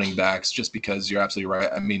running backs just because you're absolutely right.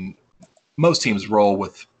 I mean, most teams roll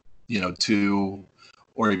with 2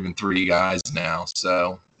 or even 3 guys now,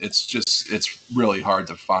 so it's really hard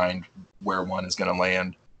to find where one is going to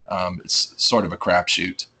land. It's sort of a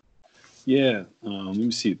crapshoot. Yeah, let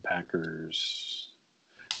me see the Packers.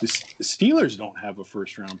 The Steelers don't have a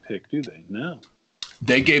first-round pick, do they? No.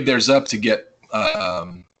 They gave theirs up to get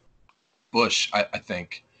Bush, I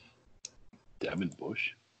think. Devin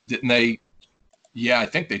Bush? Didn't they? Yeah, I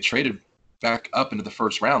think they traded back up into the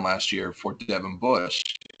first round last year for Devin Bush,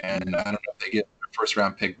 and I don't know if they get their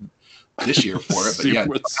first-round pick this year for it, but yeah,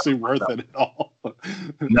 it's worth it at all.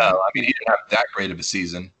 No, I mean he didn't have that great of a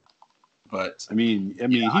season, but I mean,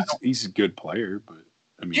 he's a good player, but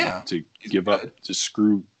I mean, to give up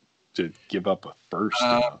a first.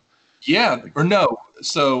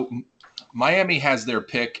 So Miami has their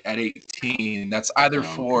pick at 18. That's either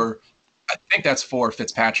I think that's for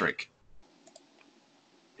Fitzpatrick.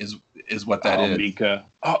 Is what that is. Mika.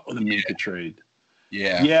 Oh, the Mika trade.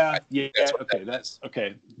 Yeah. Okay, that's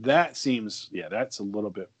okay. That seems that's a little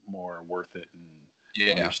bit more worth it and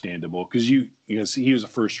understandable because you see he was a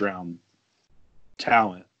first round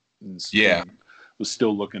talent and was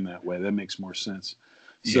still looking that way. That makes more sense.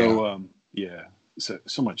 So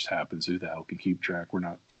so much happens. Who the hell can keep track? We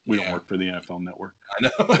don't work for the NFL Network. I know.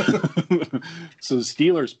 So the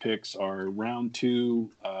Steelers picks are round 2,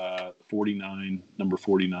 49, number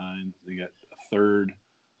 49. They got a third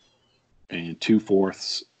and 2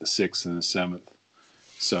 fourths, a 6th, and a 7th.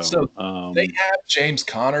 So they have James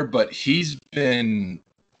Conner, but he has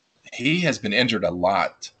been injured a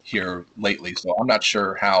lot here lately. So I'm not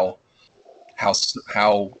sure how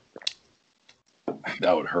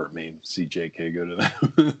that would hurt me. See JK go to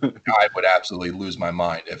that. I would absolutely lose my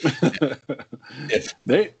mind if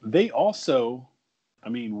they also. I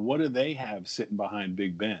mean, what do they have sitting behind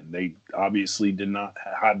Big Ben? They obviously did not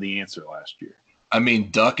have the answer last year. I mean,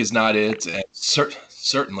 Duck is not it, and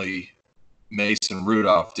certainly Mason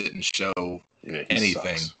Rudolph didn't show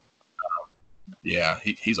anything.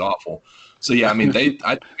 He's awful. So I mean,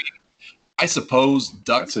 I suppose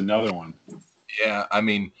Duck. That's another one. Yeah, I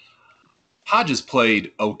mean, Hodges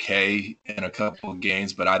played okay in a couple of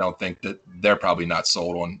games, but I don't think that they're probably not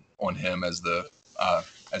sold on him as the.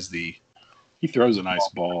 He throws a nice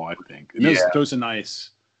ball, I think. And throws a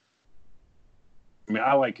nice. I mean,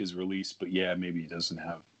 I like his release, but maybe he doesn't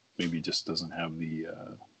have. Maybe he just doesn't have the.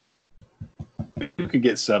 He could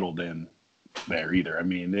get settled in there either. I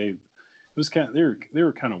mean, they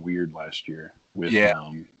were kind of weird last year with.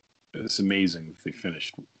 It's amazing if they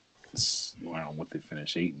finished. I don't know what they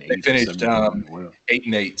finished 8-8. They finished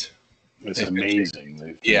 8-8. It's amazing.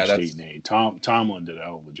 They finished 8-8. Tomlin did a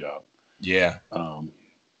hell of a job. Yeah.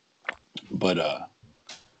 But I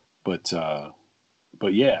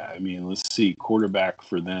mean, let's see, quarterback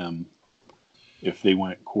for them. If they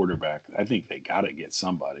went quarterback, I think they got to get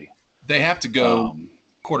somebody. They have to go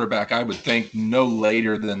quarterback, I would think, no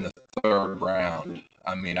later than the 3rd round.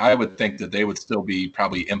 I mean, I would think that they would still be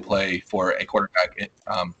probably in play for a quarterback.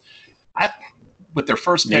 With their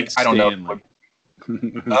first pick, I don't know.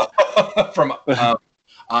 From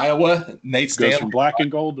Iowa, Nate Goes Stanley. from black and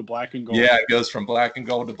gold to black and gold. Yeah, it goes from black and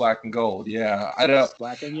gold to black and gold. Yeah, I don't.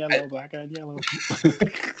 Black and yellow, black and yellow.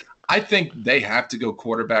 I think they have to go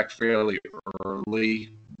quarterback fairly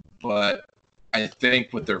early, but I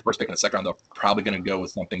think with their first pick in the second round, they're probably going to go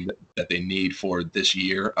with something that they need for this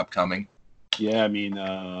year upcoming. Yeah, I mean,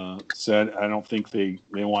 said I don't think they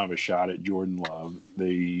won't have a shot at Jordan Love.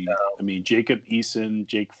 I mean, Jacob Eason,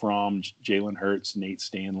 Jake Fromm, Jalen Hurts, Nate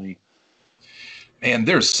Stanley. Man,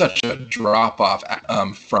 there's such a drop off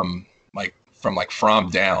from Fromm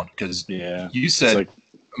down because you said,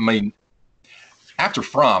 I mean, after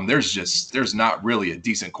Fromm, there's not really a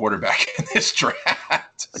decent quarterback in this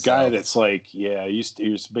draft. A guy that's like, he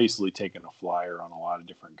was basically taking a flyer on a lot of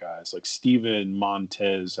different guys, like Steven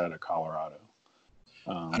Montez out of Colorado.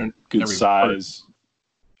 Good size.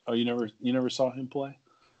 Oh, you never saw him play?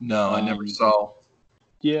 No, I never saw.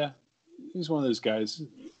 Yeah, he's one of those guys.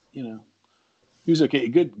 You know, he was okay.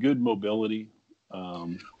 Good mobility.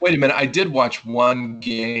 Wait a minute, I did watch one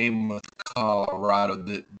game with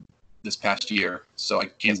Colorado this past year, so I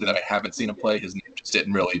can't say that I haven't seen him play. His name just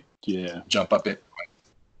didn't really jump up it.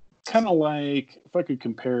 Kind of like, if I could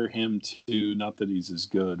compare him to, not that he's as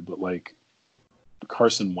good, but like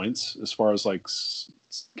Carson Wentz as far as like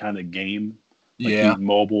kind of game. Like he's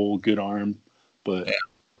mobile, good arm, but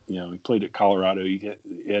he played at Colorado. He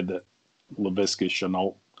had that Laviska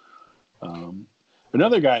Shenault.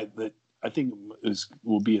 Another guy that I think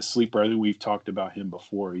will be a sleeper. I think we've talked about him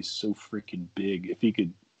before. He's so freaking big. If he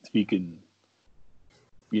can,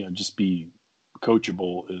 just be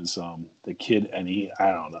coachable, is the kid. And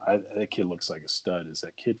I don't know. That kid looks like a stud. Is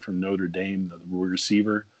that kid from Notre Dame, the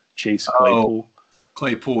receiver, Chase Claypool?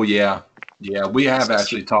 Claypool, yeah. We have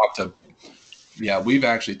actually talked we've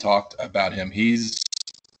actually talked about him. He's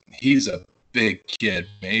a big kid.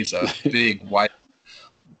 Man. He's a big wide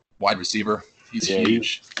receiver. He's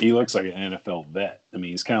huge. He looks like an NFL vet. I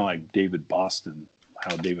mean, he's kind of like David Boston,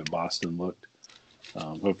 how David Boston looked.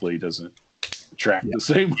 Hopefully he doesn't track the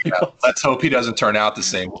same way. Let's hope he doesn't turn out the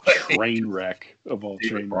same way. Train wreck of all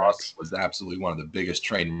David train Boston wrecks. was absolutely one of the biggest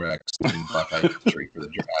train wrecks in Buckeye history for the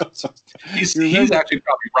draft. He's actually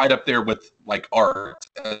probably right up there with like Art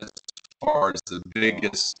as far as the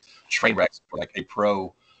biggest train wrecks for like a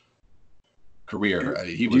pro career.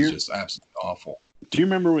 He was just absolutely awful. Do you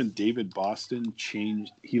remember when David Boston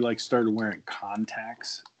changed? He started wearing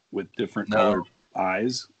contacts with different colored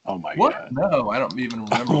eyes. Oh my god! No, I don't even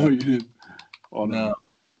remember. Oh, you did? Oh no.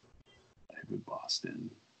 David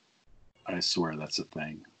Boston. I swear that's a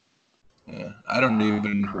thing. Yeah, I don't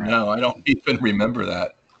even know. I don't even remember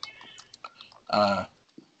that. Oh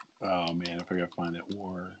man, if I gotta find it,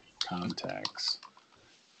 wore contacts.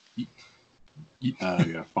 I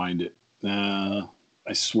gotta find it.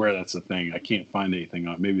 I swear that's a thing. I can't find anything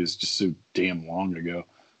on it. Maybe it's just so damn long ago.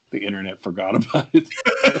 The internet forgot about it.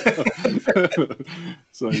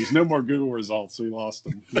 So there's no more Google results. We lost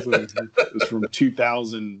them. It's from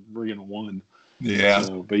 2001. Yeah.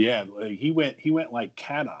 But yeah, like he went like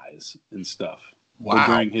cat eyes and stuff. Wow.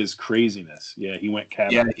 During his craziness. Yeah, he went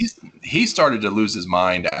cat eyes. He started to lose his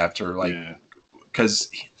mind after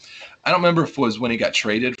because I don't remember if it was when he got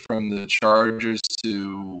traded from the Chargers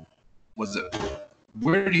to,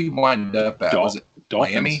 where did he wind up at? Was it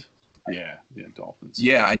Dolphins? Miami? Yeah, Dolphins.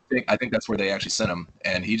 Yeah, I think that's where they actually sent him,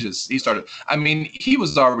 and he started. I mean, he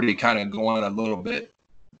was already kind of going a little bit,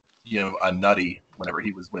 a nutty whenever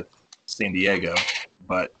he was with San Diego,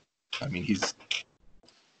 but I mean, he's.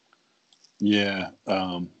 Yeah.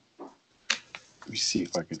 Let me see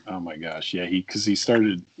if I can. Oh my gosh, yeah. He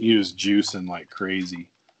was juicing like crazy.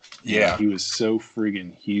 Yeah, he was so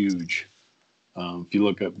friggin' huge. If you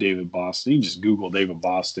look up David Boston, you just Google David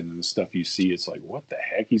Boston and the stuff you see, it's like, what the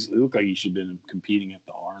heck? It looked like he should have been competing at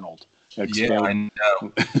the Arnold Expo. Yeah, I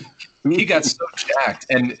know. He got so jacked.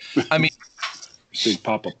 And, I mean... Big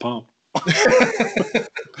Papa Pump.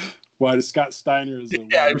 Why does Scott Steiner as a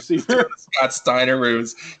wide receiver? Scott Steiner where he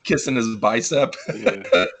was kissing his bicep.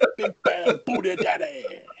 Yeah. Big bad booty daddy.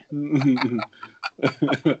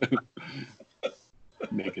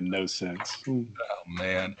 Making no sense. Oh,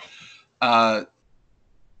 man.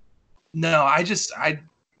 No,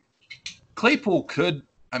 Claypool could,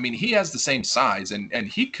 I mean, he has the same size and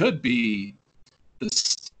he could be the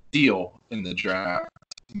steal in the draft,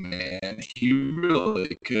 man. He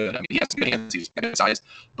really could. I mean, he has good hands, he's good size,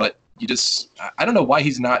 but I don't know why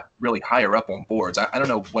he's not really higher up on boards. I don't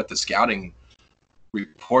know what the scouting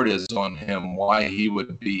report is on him, why he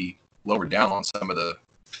would be lower down on some of the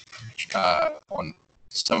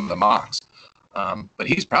mocks. But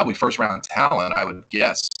he's probably first-round talent, I would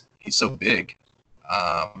guess. He's so big.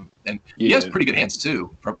 And he has pretty good hands,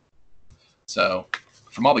 too. So,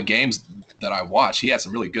 from all the games that I watched, he had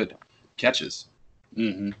some really good catches.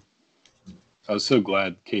 Mm-hmm. I was so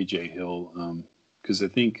glad KJ Hill, because I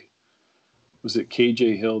think, was it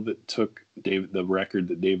KJ Hill that took the record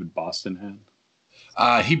that David Boston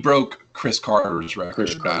had? He broke Chris Carter's record.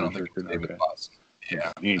 Chris I don't Carter's think record. David Okay. Boston.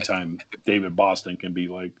 Yeah. Anytime David Boston can be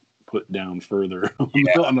like put down further on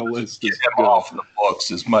the list, Get is him good. off the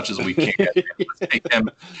books as much as we can. Let's take him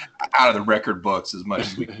out of the record books as much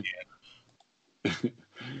as we can.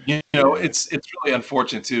 You know, it's really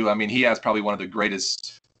unfortunate too. I mean, he has probably one of the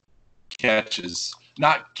greatest catches.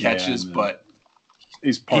 Not catches, but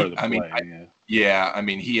he's part of the play. I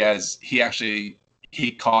mean,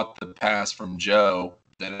 he caught the pass from Joe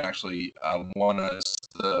that actually won us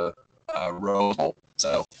the Rose Bowl.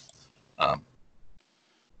 So,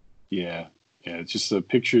 it's just the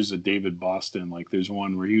pictures of David Boston. Like, there's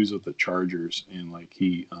one where he was with the Chargers and like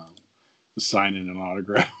he was signing an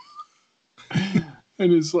autograph,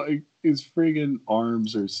 and it's like his friggin'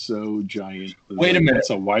 arms are so giant. Wait a minute, that's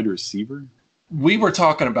a wide receiver. We were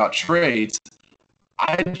talking about trades.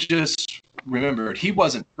 I just remembered he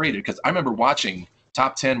wasn't traded because I remember watching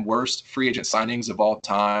top 10 worst free agent signings of all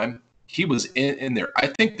time. He was in there. I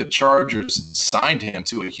think the Chargers signed him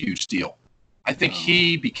to a huge deal. I think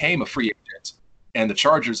he became a free agent, and the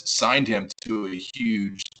Chargers signed him to a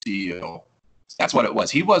huge deal. That's what it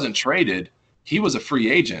was. He wasn't traded. He was a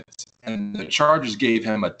free agent, and the Chargers gave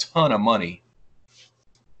him a ton of money.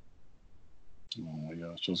 Oh my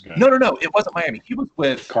gosh, those guys. No. It wasn't Miami. He was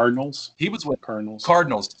with Cardinals. He was with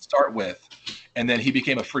Cardinals to start with, and then he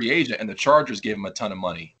became a free agent, and the Chargers gave him a ton of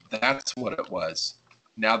money. That's what it was.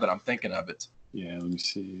 Now that I'm thinking of it. Yeah, let me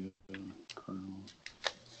see. Cardinals.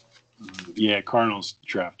 Cardinals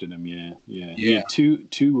drafted him. Yeah. He had two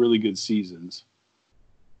really good seasons.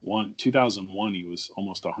 2001, he was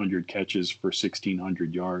almost 100 catches for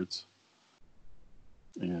 1,600 yards,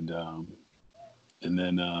 and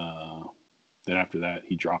then after that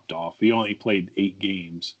he dropped off. He only played 8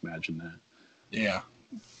 games. Imagine that. Yeah,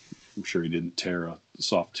 I'm sure he didn't tear a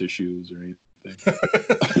soft tissues or anything.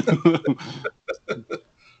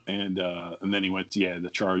 And then he went to the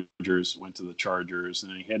Chargers. Went to the Chargers,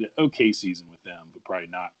 and he had an okay season with them, but probably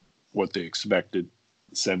not what they expected.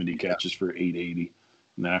 70 catches for 880,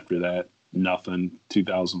 and then after that, nothing.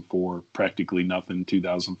 2004, practically nothing.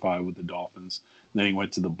 2005 with the Dolphins. And then he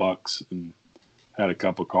went to the Bucks and had a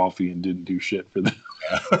cup of coffee and didn't do shit for them.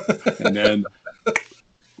 And then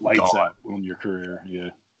lights out on your career.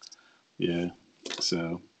 Yeah.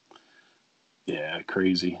 So,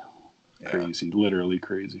 crazy. Crazy, literally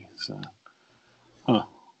crazy. So,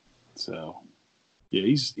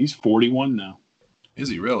 he's 41 now. Is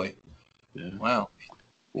he really? Yeah. Wow.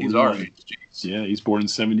 He's our age. Jeez. Yeah, he's born in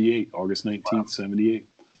 78, August 19th, 78.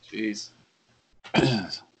 Jeez.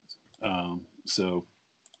 So,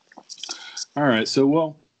 all right. So,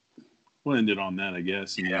 we'll end it on that, I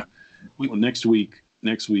guess. Yeah. Next week,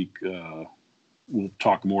 we'll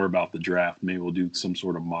talk more about the draft. Maybe we'll do some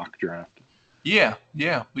sort of mock draft. Yeah.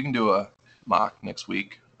 We can do a mock next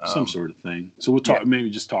week. Some sort of thing. So we'll talk. Maybe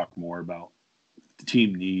just talk more about the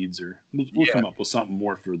team needs, or we'll come up with something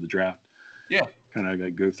more for the draft. Yeah. Kind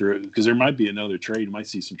of go through it because there might be another trade. You might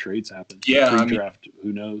see some trades happen. Yeah. Draft.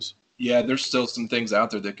 Who knows? Yeah, there's still some things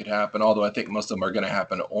out there that could happen. Although I think most of them are going to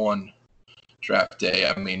happen on draft day.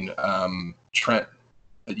 I mean, Trent.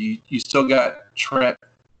 You still got Trent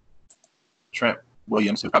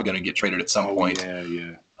Williams, who's probably going to get traded at some point.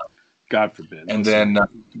 Yeah. God forbid. And then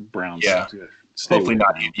Browns. Yeah. Hopefully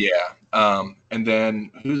not. Yeah. And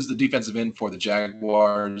then who's the defensive end for the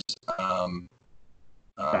Jaguars? No.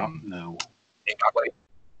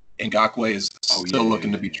 Ngakoue is still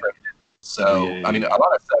looking to be traded. So, I mean, a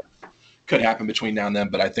lot of stuff could happen between now and then,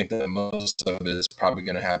 but I think that most of it is probably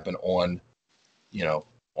going to happen on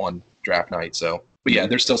draft night. So, but yeah,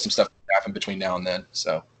 there's still some stuff that happen between now and then.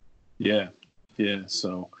 So, yeah.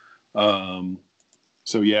 So, we're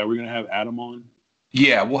going to have Adam on.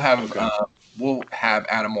 Yeah, we'll have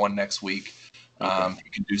Adam on next week. You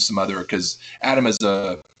can do some other, because Adam is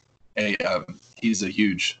he's a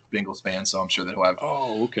huge Bengals fan, so I'm sure that he'll have.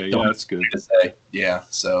 Oh, okay, yeah, that's good to say. Yeah,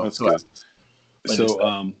 so that's good.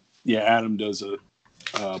 So, Adam does a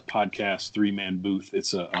podcast, 3-Man Booth.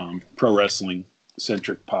 It's a pro wrestling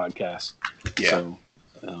centric podcast. Yeah,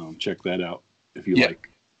 so check that out if you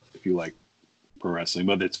like pro wrestling,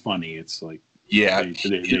 but it's funny. It's like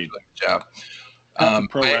they job.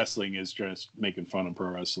 Pro wrestling is just making fun of pro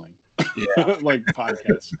wrestling. Yeah. Like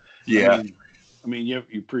podcasts. Yeah. I mean, you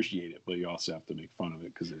appreciate it, but you also have to make fun of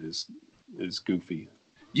it because it is goofy.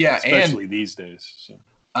 Yeah, especially these days. So.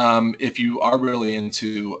 If you are really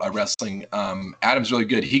into wrestling, Adam's really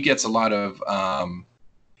good. He gets a lot of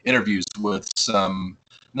interviews with some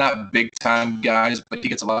not big time guys, but he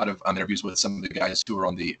gets a lot of interviews with some of the guys who are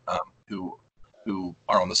on the who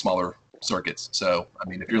are on the smaller circuits. So I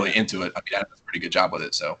mean, if you're really into it, I mean, Adam does a pretty good job with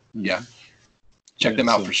it. So yeah, check them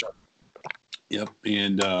out for sure. Yep,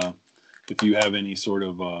 and if you have any sort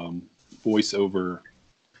of voiceover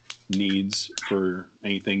needs for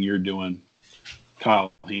anything you're doing,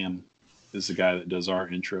 Kyle Ham is the guy that does our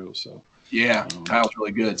intro. So yeah, Kyle's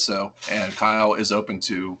really good. So, and Kyle is open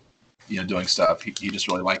to, doing stuff. He just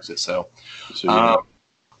really likes it. So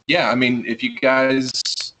yeah, I mean, if you guys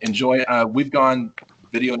enjoy, we've gone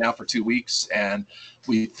video now for 2 weeks, and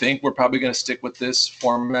we think we're probably going to stick with this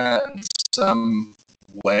format in some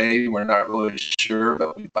way. We're not really sure,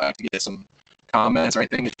 but we'd like to get some comments or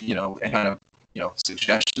anything, and kind of,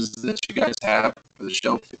 suggestions that you guys have for the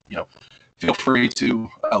show. Feel free to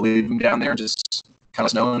leave them down there. Just kind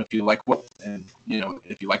of knowing if you like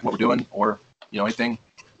if you like what we're doing, or anything,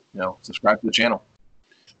 subscribe to the channel.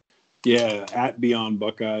 Yeah, at Beyond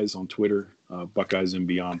Buckeyes on Twitter, Buckeyes and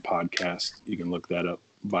Beyond Podcast. You can look that up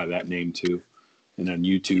by that name too. And on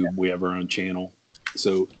YouTube, we have our own channel.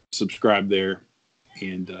 So subscribe there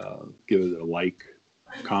and give it a like,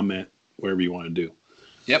 comment, whatever you want to do.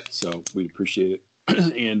 Yep. So we'd appreciate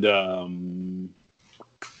it. And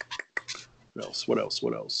what else?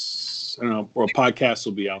 I don't know. Well, podcast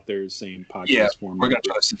will be out there, same podcast format. We're going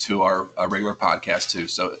to listen to our regular podcast too.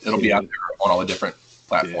 So it'll be out there on all the different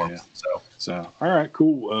platforms. Yeah. So all right,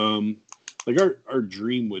 cool. Like our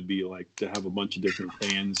dream would be like to have a bunch of different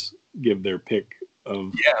fans give their pick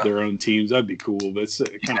of their own teams. That'd be cool, but it's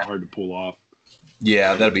kind of hard to pull off.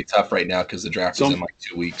 Yeah, that'd be tough right now because the draft is in like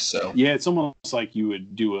 2 weeks. So yeah, it's almost like you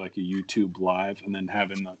would do like a YouTube live and then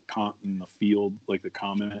have in the field, like the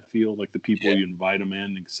comment field, like the people you invite them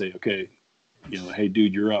in and say, okay, hey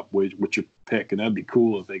dude, you're up. What's your pick? And that'd be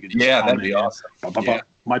cool if they could. Just that'd be awesome.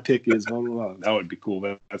 My pick is blah, blah, blah. That would be cool.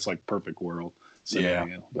 That's like perfect world. So, but I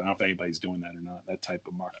don't know if anybody's doing that or not. That type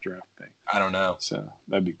of mock draft thing. I don't know. So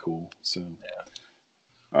that'd be cool. So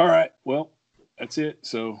all right. Well, that's it.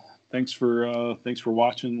 So thanks for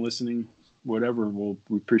watching, listening, whatever.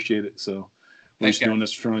 We appreciate it. So we're just doing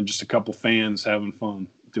this for just a couple fans having fun,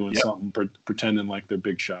 doing something, pretending like they're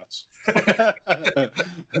big shots.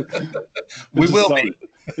 We will be.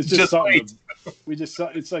 It's just something.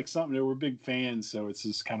 It's like something that we're big fans, so it's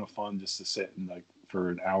just kind of fun just to sit and like for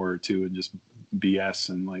an hour or two and just BS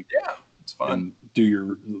and like it's fun. And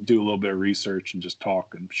do a little bit of research and just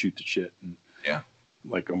talk and shoot the shit and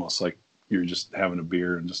like almost like you're just having a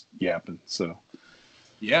beer and just yapping. So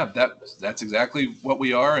that's exactly what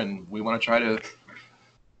we are, and we want to try to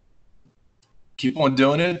keep on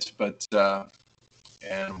doing it, but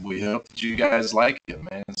and we hope that you guys like it,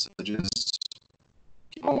 man. So just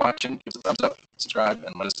keep on watching, give us a thumbs up, subscribe,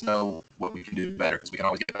 and let us know what we can do better, because we can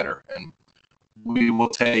always get better, and we will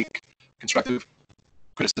take constructive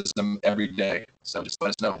criticism every day. So just let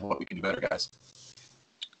us know what we can do better, guys.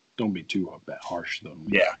 Don't be too harsh, though.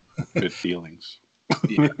 Yeah. Good feelings.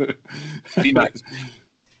 Yeah. Be nice.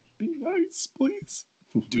 Be nice, please.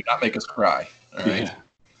 Do not make us cry. All right.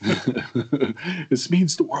 Yeah. This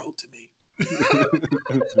means the world to me.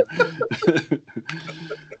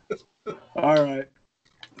 All right.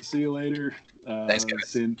 See you later. Thanks, guys.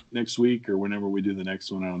 See you next week or whenever we do the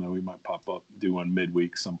next one. I don't know. We might pop up, do one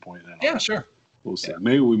midweek some point. Yeah, sure. We'll see. Yeah.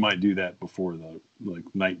 Maybe we might do that before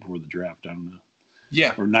night before the draft. I don't know.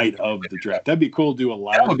 Yeah. Or night of the draft. That'd be cool to do a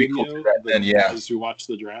live video. Cool then, as we watch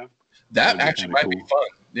the draft. That actually might be fun.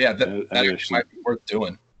 Yeah, that actually might be worth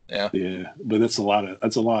doing. Yeah. Yeah. But that's a lot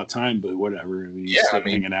of time, but whatever. I mean,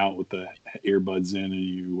 hanging out with the earbuds in and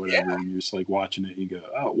you whatever, and you're just like watching it, you go,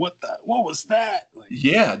 oh, what was that? Like,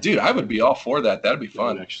 yeah, dude, I would be all for that. That'd be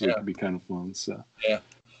fun. Actually it'd be kind of fun. So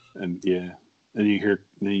and then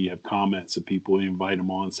you have comments of people, you invite them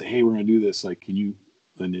on and say, hey, we're gonna do this, like, can you,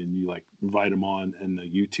 and then you like invite them on and the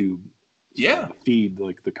YouTube feed,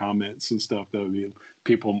 like the comments and stuff. That would be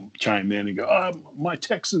people chime in and go, oh, my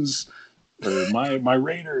Texans or my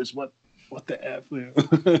Raiders, what the F?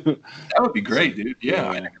 That would be great, dude. Yeah,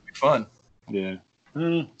 I think it'd be fun. Yeah.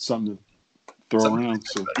 Something to throw around.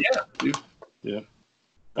 So yeah, dude. Yeah.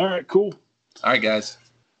 All right, cool. All right, guys.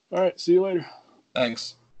 All right, see you later.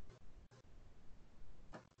 Thanks.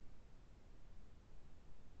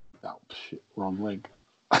 Oh shit, wrong link.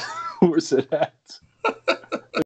 Where's it at?